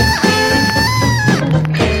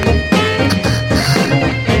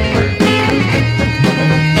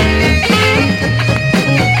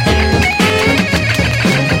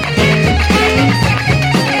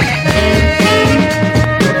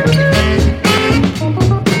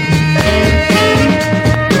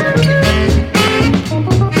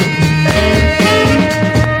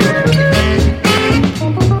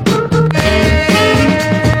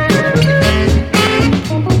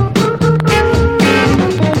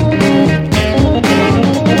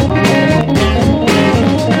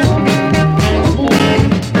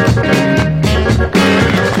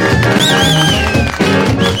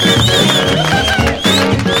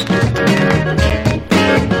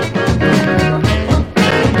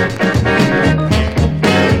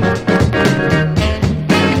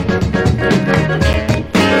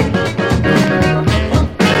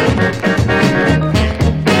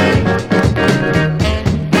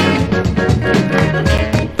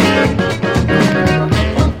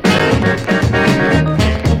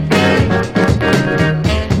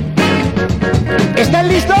 ¿Están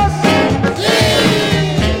listos? ¡Sí!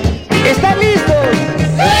 ¿Están listos?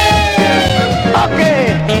 ¡Sí! Ok.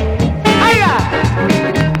 ¡Ahí va!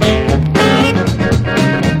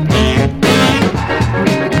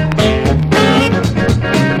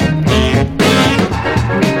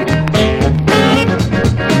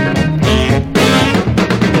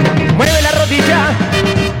 Mueve la rodilla,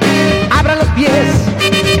 abra los pies,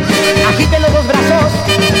 agite los dos brazos,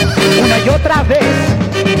 una y otra vez.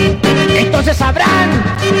 Entonces sabrán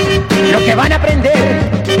lo que van a aprender.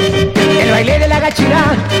 El baile de la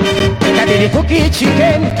gallina, la Billy's Cookie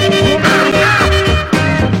Chicken.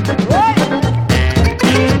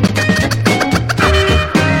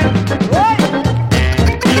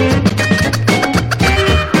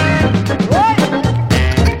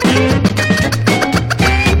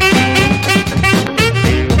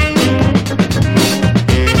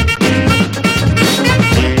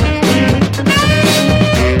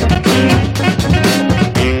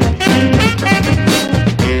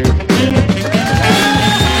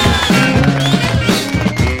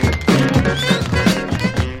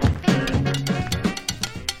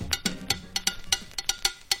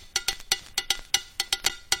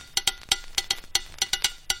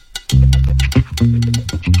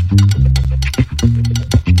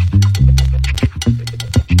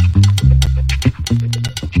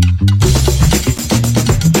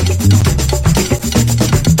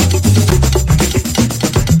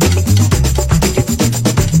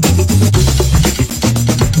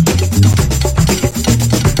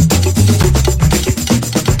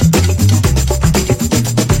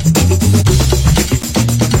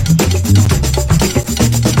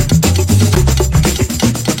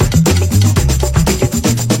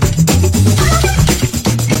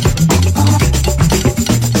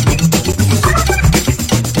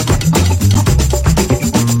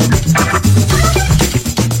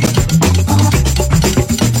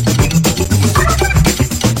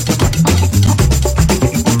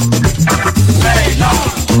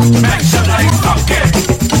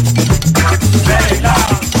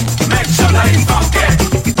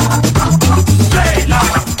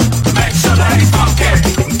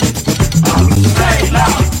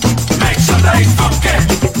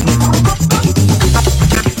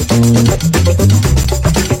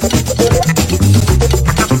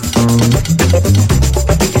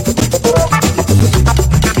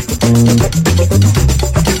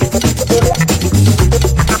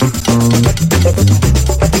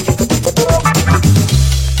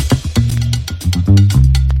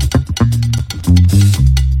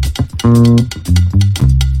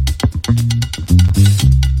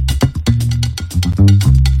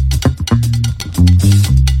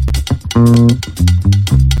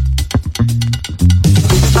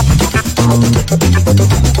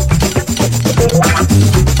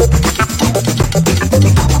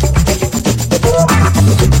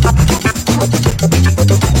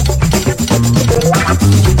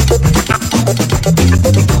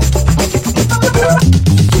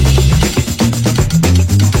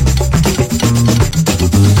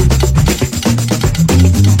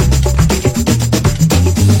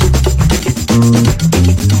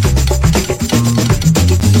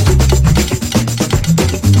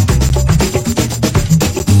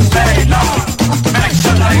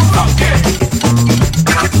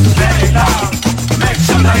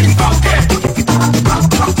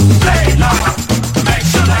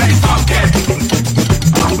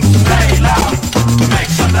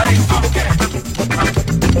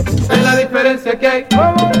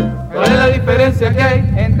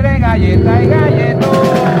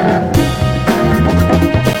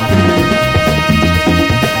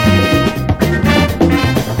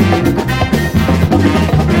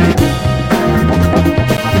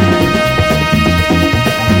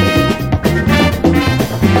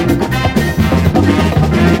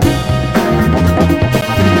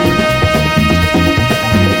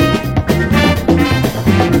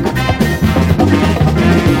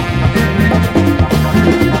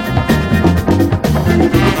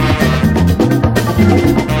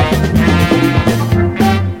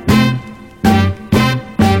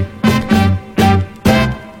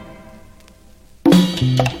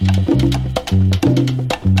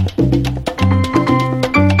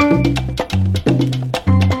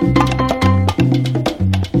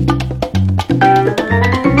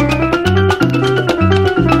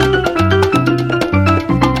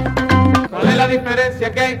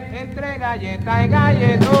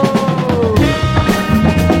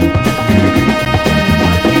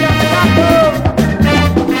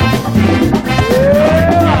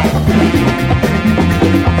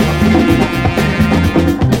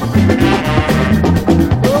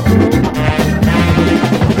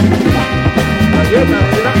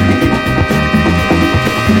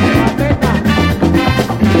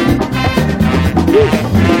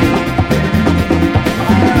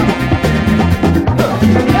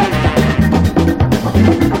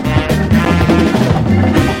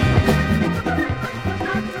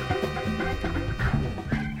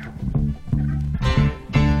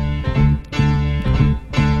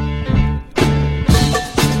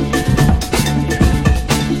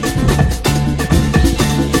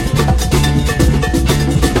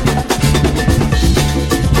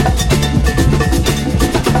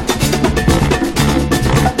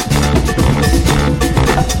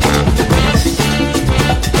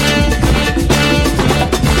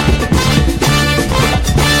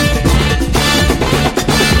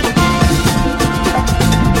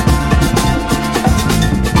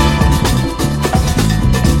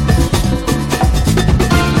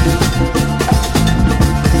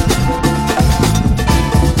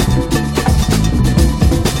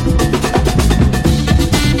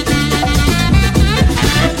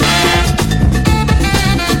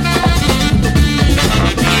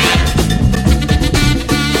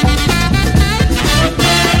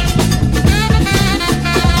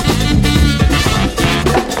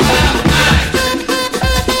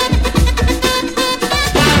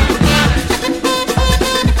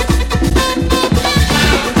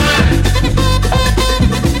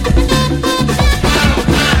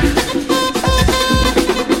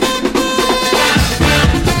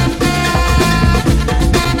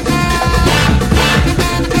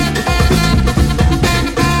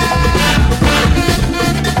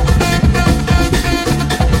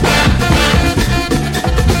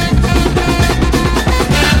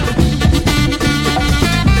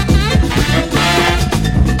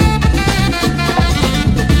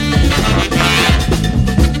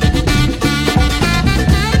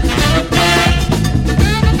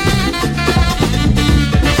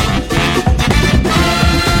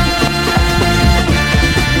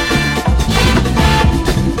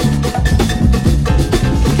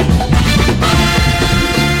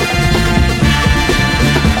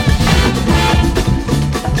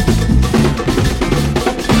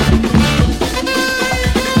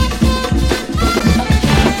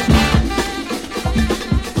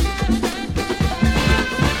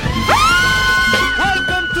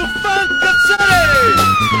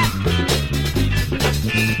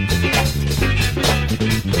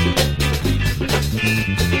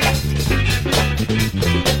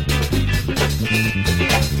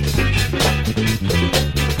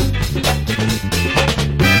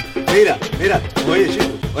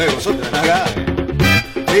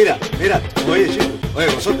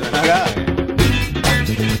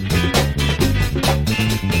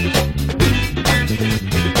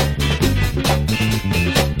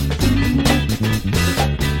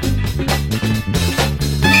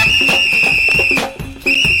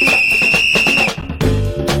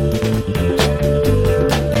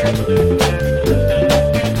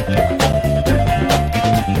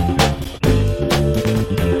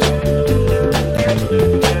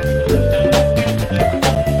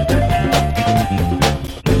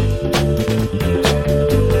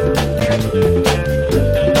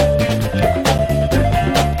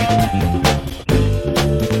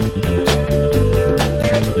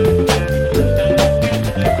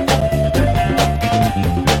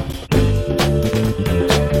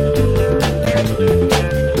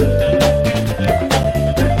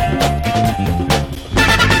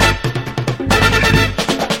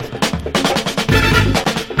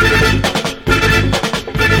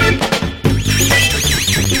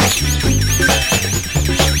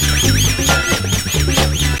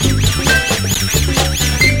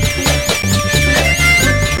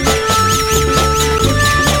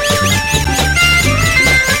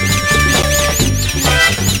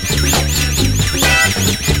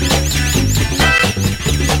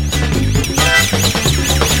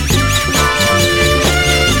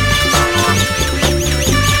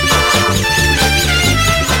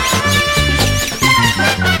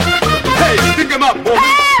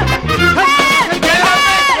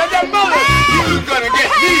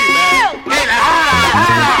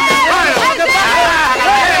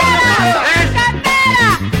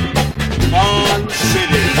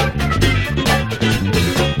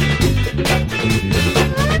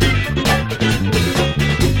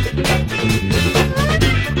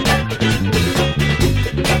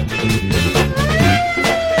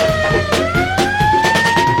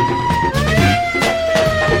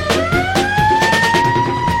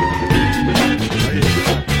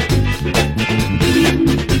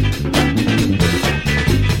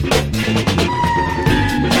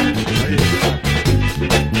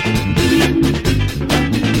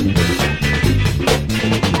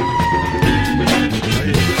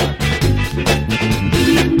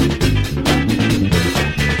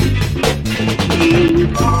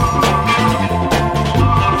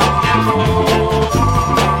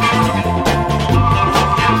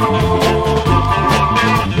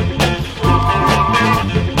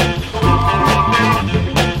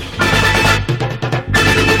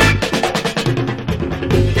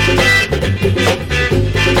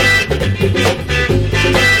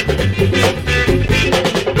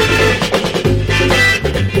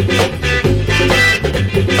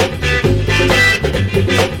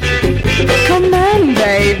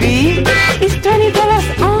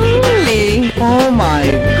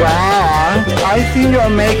 are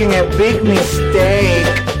making a big mistake.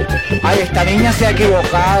 Ay, esta niña se ha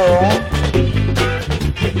equivocado.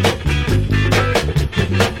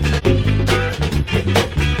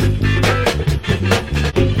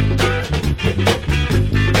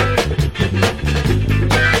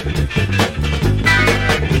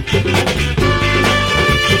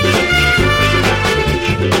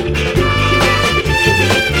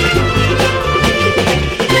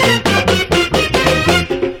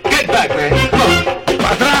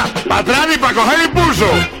 Para atrás y para coger impulso.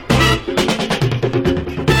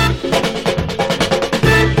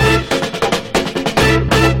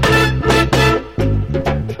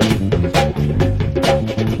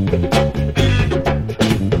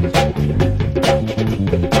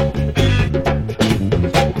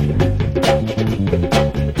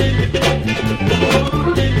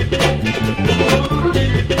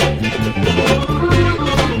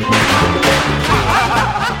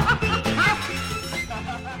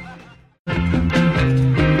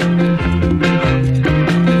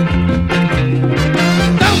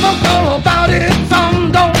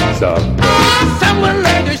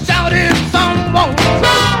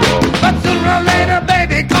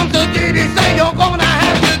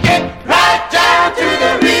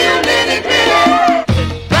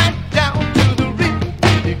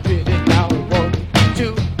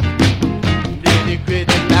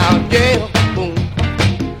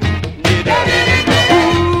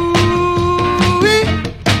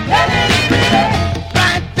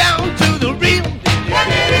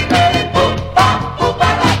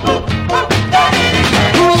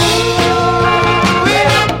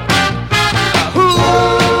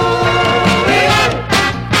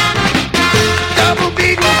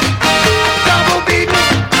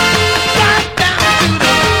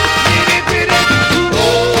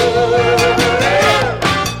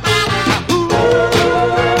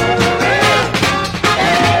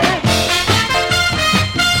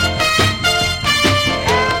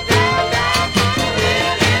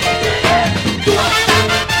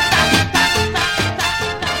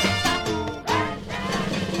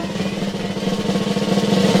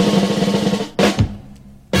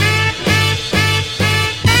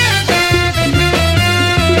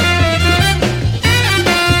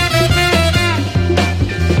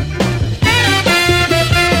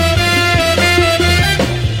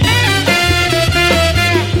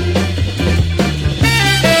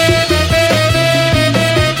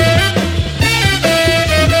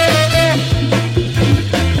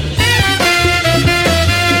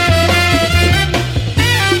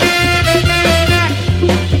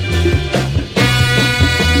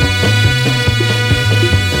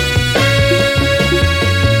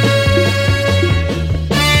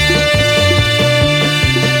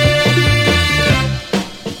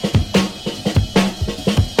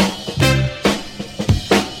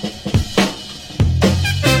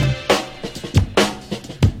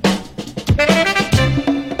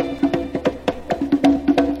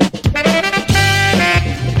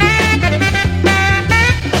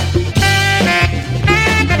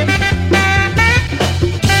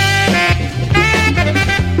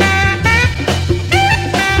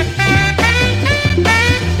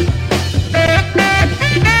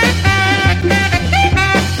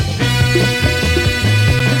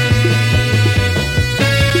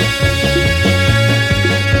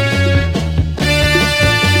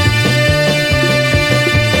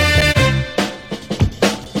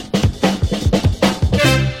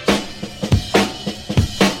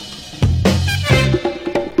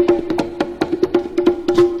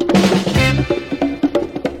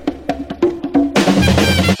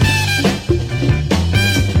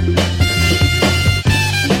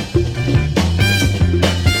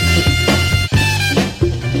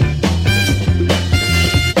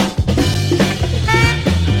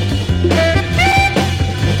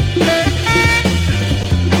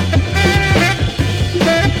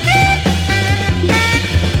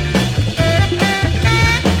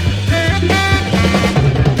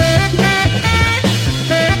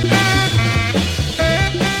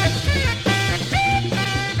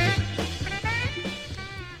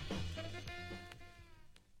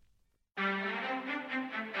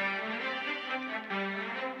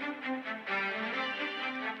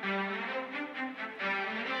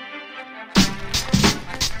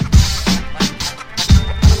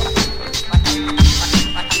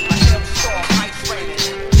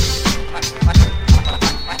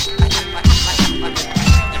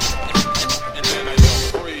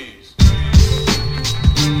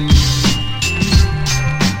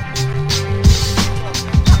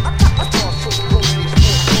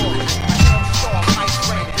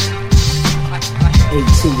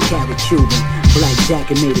 18-karat Cuban, black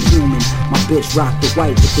jacket made a human. My bitch rock the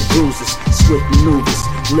white with the bruises, swift maneuvers,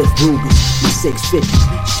 lift Rugers. My 650,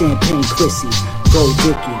 champagne Chrissy, gold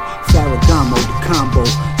Dickie, Ferragamo, the combo.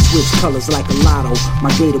 Switch colors like a lotto.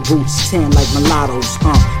 My gator boots tan like mulattoes.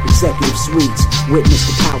 Executive suites, witness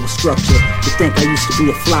the power structure. To think I used to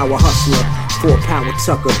be a flower hustler. 4-power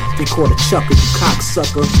tucker, 3/4 chucker, you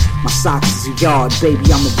cocksucker. My socks is a yard, baby,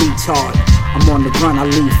 I'm a retard. I'm on the run, I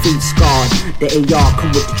leave feet scarred. The AR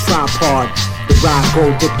come with the tripod. The ride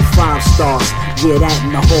gold with the 5 stars. Yeah, that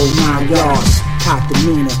in the whole 9 yards. Cock the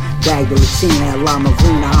Nina, bag the Latina at La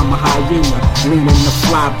Marina. I'm a hyena, leaning the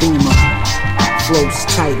fly beamer. Flows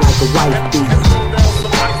tight like a wife beater.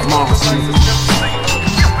 Mars,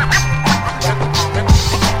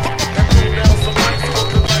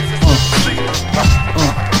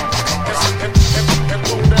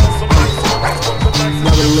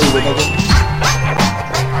 never leave it, nigga.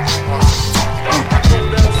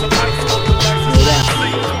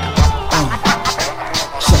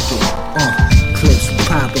 Check it, clips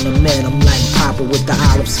popping the man. I'm like Papa with the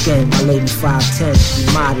olive skin. My lady 5'10", she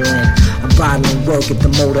be modeling. I'm bottling work at the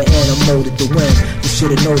motor and I'm molded to win. You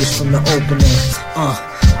should've noticed from the opening.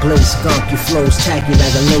 Blaze skunk, your flow's tacky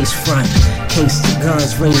like a lace front. Cases of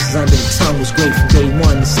guns, razors under the tongue was great from day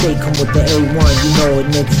one. The state come with the A1, you know it,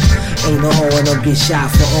 nigga. Ain't no hoeing them, get shot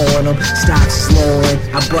for owing them. Stocks is lowering,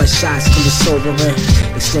 I bust shots till it's sobering.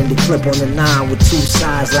 Extended clip on the 9 with 2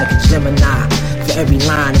 sides like a Gemini. For every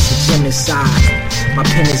line, it's a gem inside. My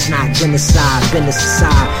pen is not genocide, business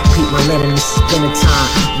aside. Peep my linen, this is dinner time.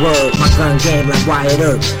 Word, my gun game like Wyatt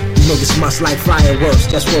Earp. You niggas must like fireworks,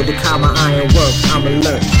 that's where the call my iron work. I'm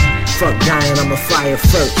alert, fuck dying, I'm a fire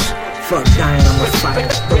first. Fuck dying, I'm a fire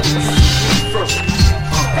first.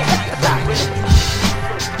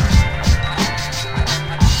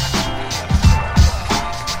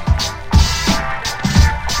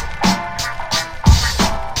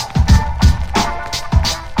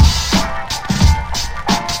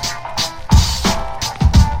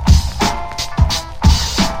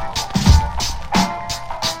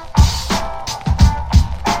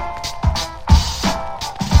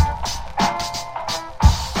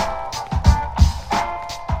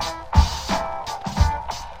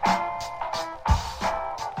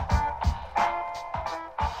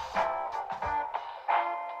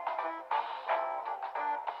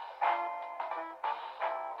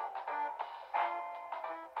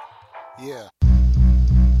 Yeah.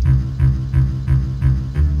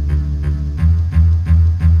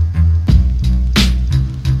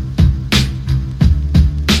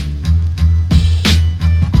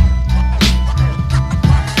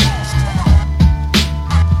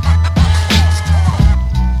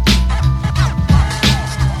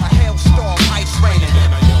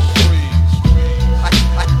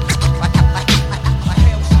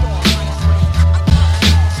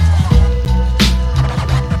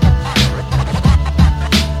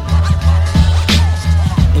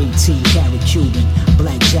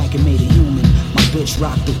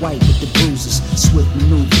 Rock the white with the bruises, swift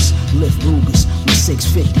maneuvers, lift Rugers. My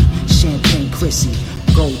 650, champagne Chrissy,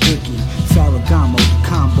 gold Dickie, Ferragamo, the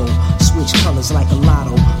combo. Switch colors like a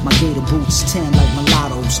lotto. My gator boots tan like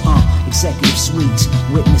mulattoes. Executive suites,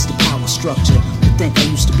 witness the power structure. To think I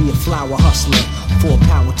used to be a flower hustler.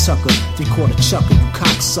 4-power tucker, 3/4 chucker, you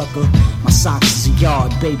cocksucker. My socks is a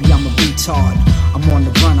yard, baby, I'm a retard. I'm on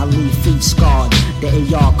the run, I leave feet scarred. The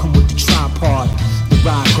AR come with the tripod. The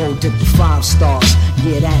ride gold dip the 5 stars.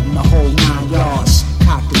 Yeah, that in the whole 9 yards.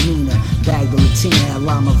 Cock the Nina, bag the Latina at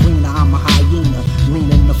La Marina. I'm a hyena,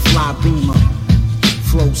 leaning the fly beamer.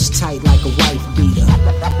 Flows tight like a wife beater.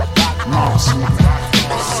 Mars,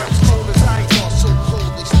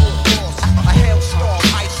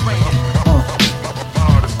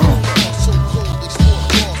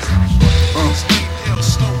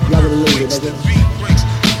 y'all would leave it, nigga.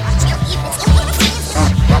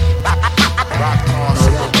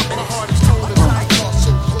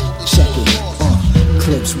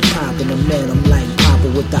 Clips we poppin' the man, I'm like Papa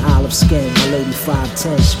with the olive skin. My lady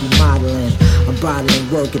 5'10", she be modeling. I'm bottling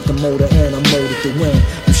work at the motor and I'm molded to win.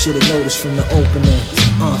 You should've noticed from the opening.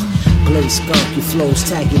 Blaze skunk, your flow's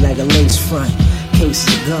tacky like a lace front.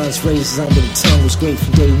 Cases of guns, razors under the tongue was great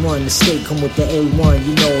from day one. The state come with the A1,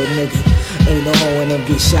 you know it, nigga. Ain't no hoeing them,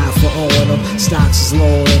 get shot for owing them. Stocks is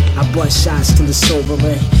lowering, I bust shots till it's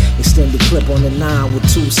sobering. Extended clip on the 9 with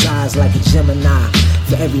 2 sides like a Gemini.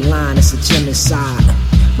 For every line, it's a gem inside.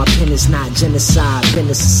 My pen is not genocide,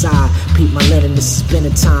 business aside. Peep my linen, this is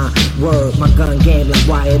dinner time. Word, my gun game like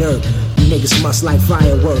Wyatt Earp. You niggas must like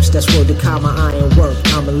fireworks, that's where they call my iron work.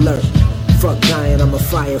 I'm alert, fuck dying, I'm a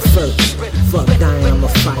fire first. Fuck dying, I'm a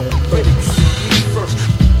fire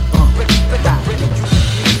first.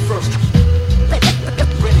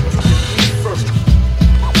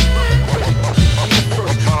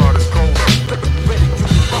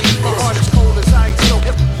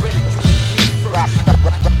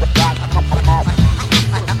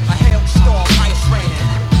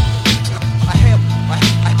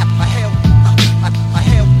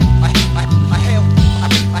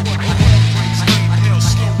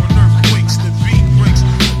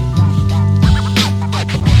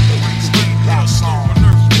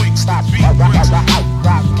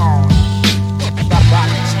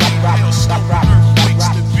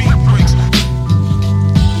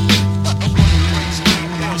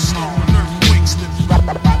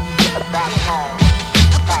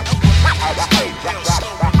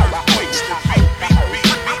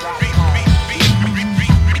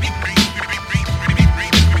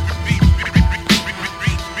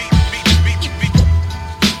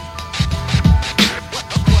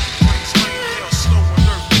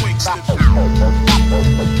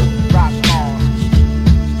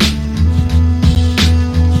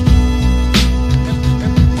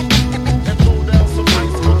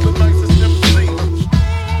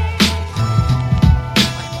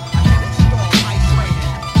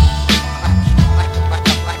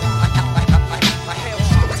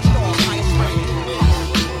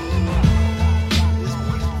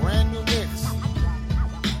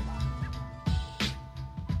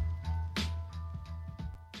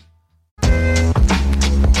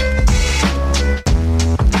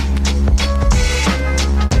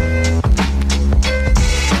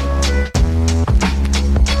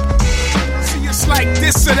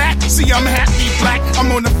 I'm happy black.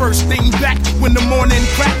 I'm on the first thing back when the morning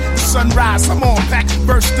crack. The sunrise, I'm on pack.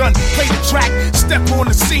 Verse done, play the track. Step on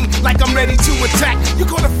the scene like I'm ready to attack. You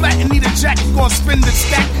call a flat and need a jack, you gon' spin the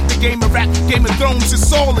stack. The game of rap, Game of Thrones,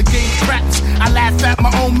 it's all a game of craps. I laugh at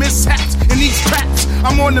my own mishaps in these traps.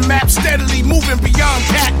 I'm on the map steadily, moving beyond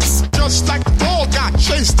cats. Just like the dog got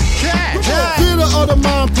chased the cat. Theater of the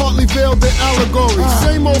mind partly veiled in allegory.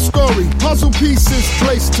 Same old story, puzzle pieces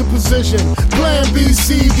placed to position. Plan B,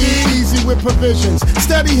 C, D, easy with provisions.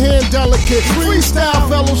 Steady hand, delicate. Freestyle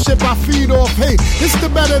fellowship, I feed off hate. It's the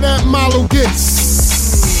better that Malo gets.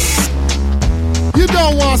 You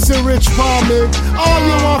don't want to see Rich Palmer. All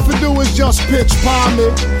you want to do is just pitch Palmer.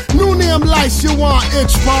 New name lights, you want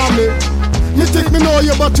itch Palmer. You think me know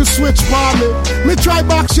you, but you switch Palmer. Me try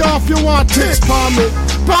box you off, you want ticks Palmer.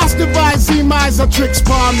 Pass the vise, eyes are tricks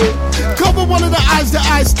Palmer. Cover one of the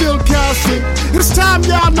eyes still can't see. It's time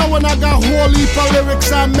y'all know when I got whole heap of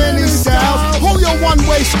lyrics and many styles. Hold your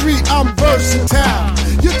one-way street, I'm versatile.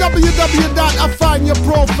 You www. Find your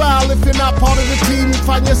profile. If you're not part of the team, you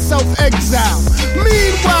find yourself exiled.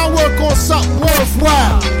 Meanwhile, work on something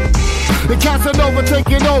worthwhile. The Casanova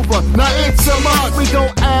taking over, now it's a must. We go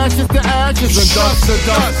ashes to ashes and dust to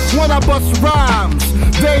dust. When I bust rhymes,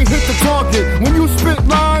 they hit the target. When you spit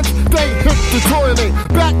lines, they hit the toilet.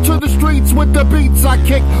 Back to the streets with the beats I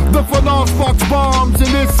kick. The Fanon sparks bombs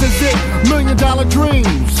and this is it. $1 million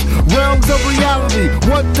dreams, realms of reality.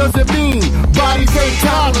 What does it mean? Body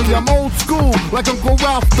fatality. I'm old school, like Uncle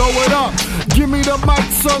Ralph, throw it up. Give me the mic,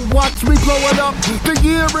 son, watch me blow it up. The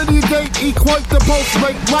year and the date equate the post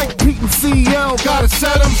rate like Pete and CL. Gotta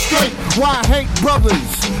set them straight. Why hate brothers?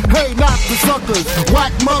 Hey, not the suckers.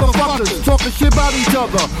 Whack motherfuckers talking shit about each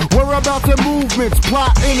other. We're about their movements,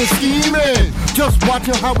 plotting and scheming. Just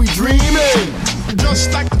watching how we dreaming.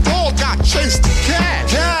 Just like the dog got chased the cat.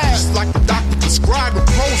 Just like the doctor prescribing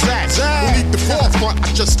Prozac. Don't need the forefront,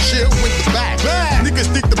 I just chill with the back.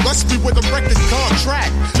 Niggas think to bust me with a record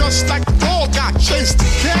contract. Just like the dog got chased the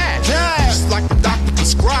cat. Just like the doctor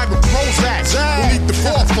prescribing Prozac. Don't need the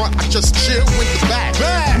forefront, I just chill with the back.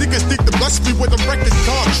 Niggas think to bust me with a record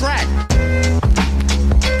contract.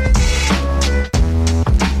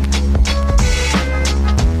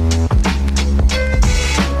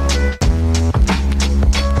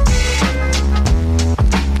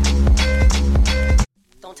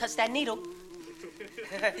 Touch that needle.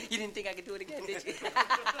 You didn't think I could do it again, did you?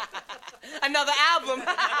 Another album.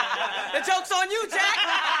 The joke's on you, Jack.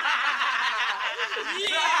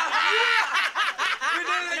 Yeah.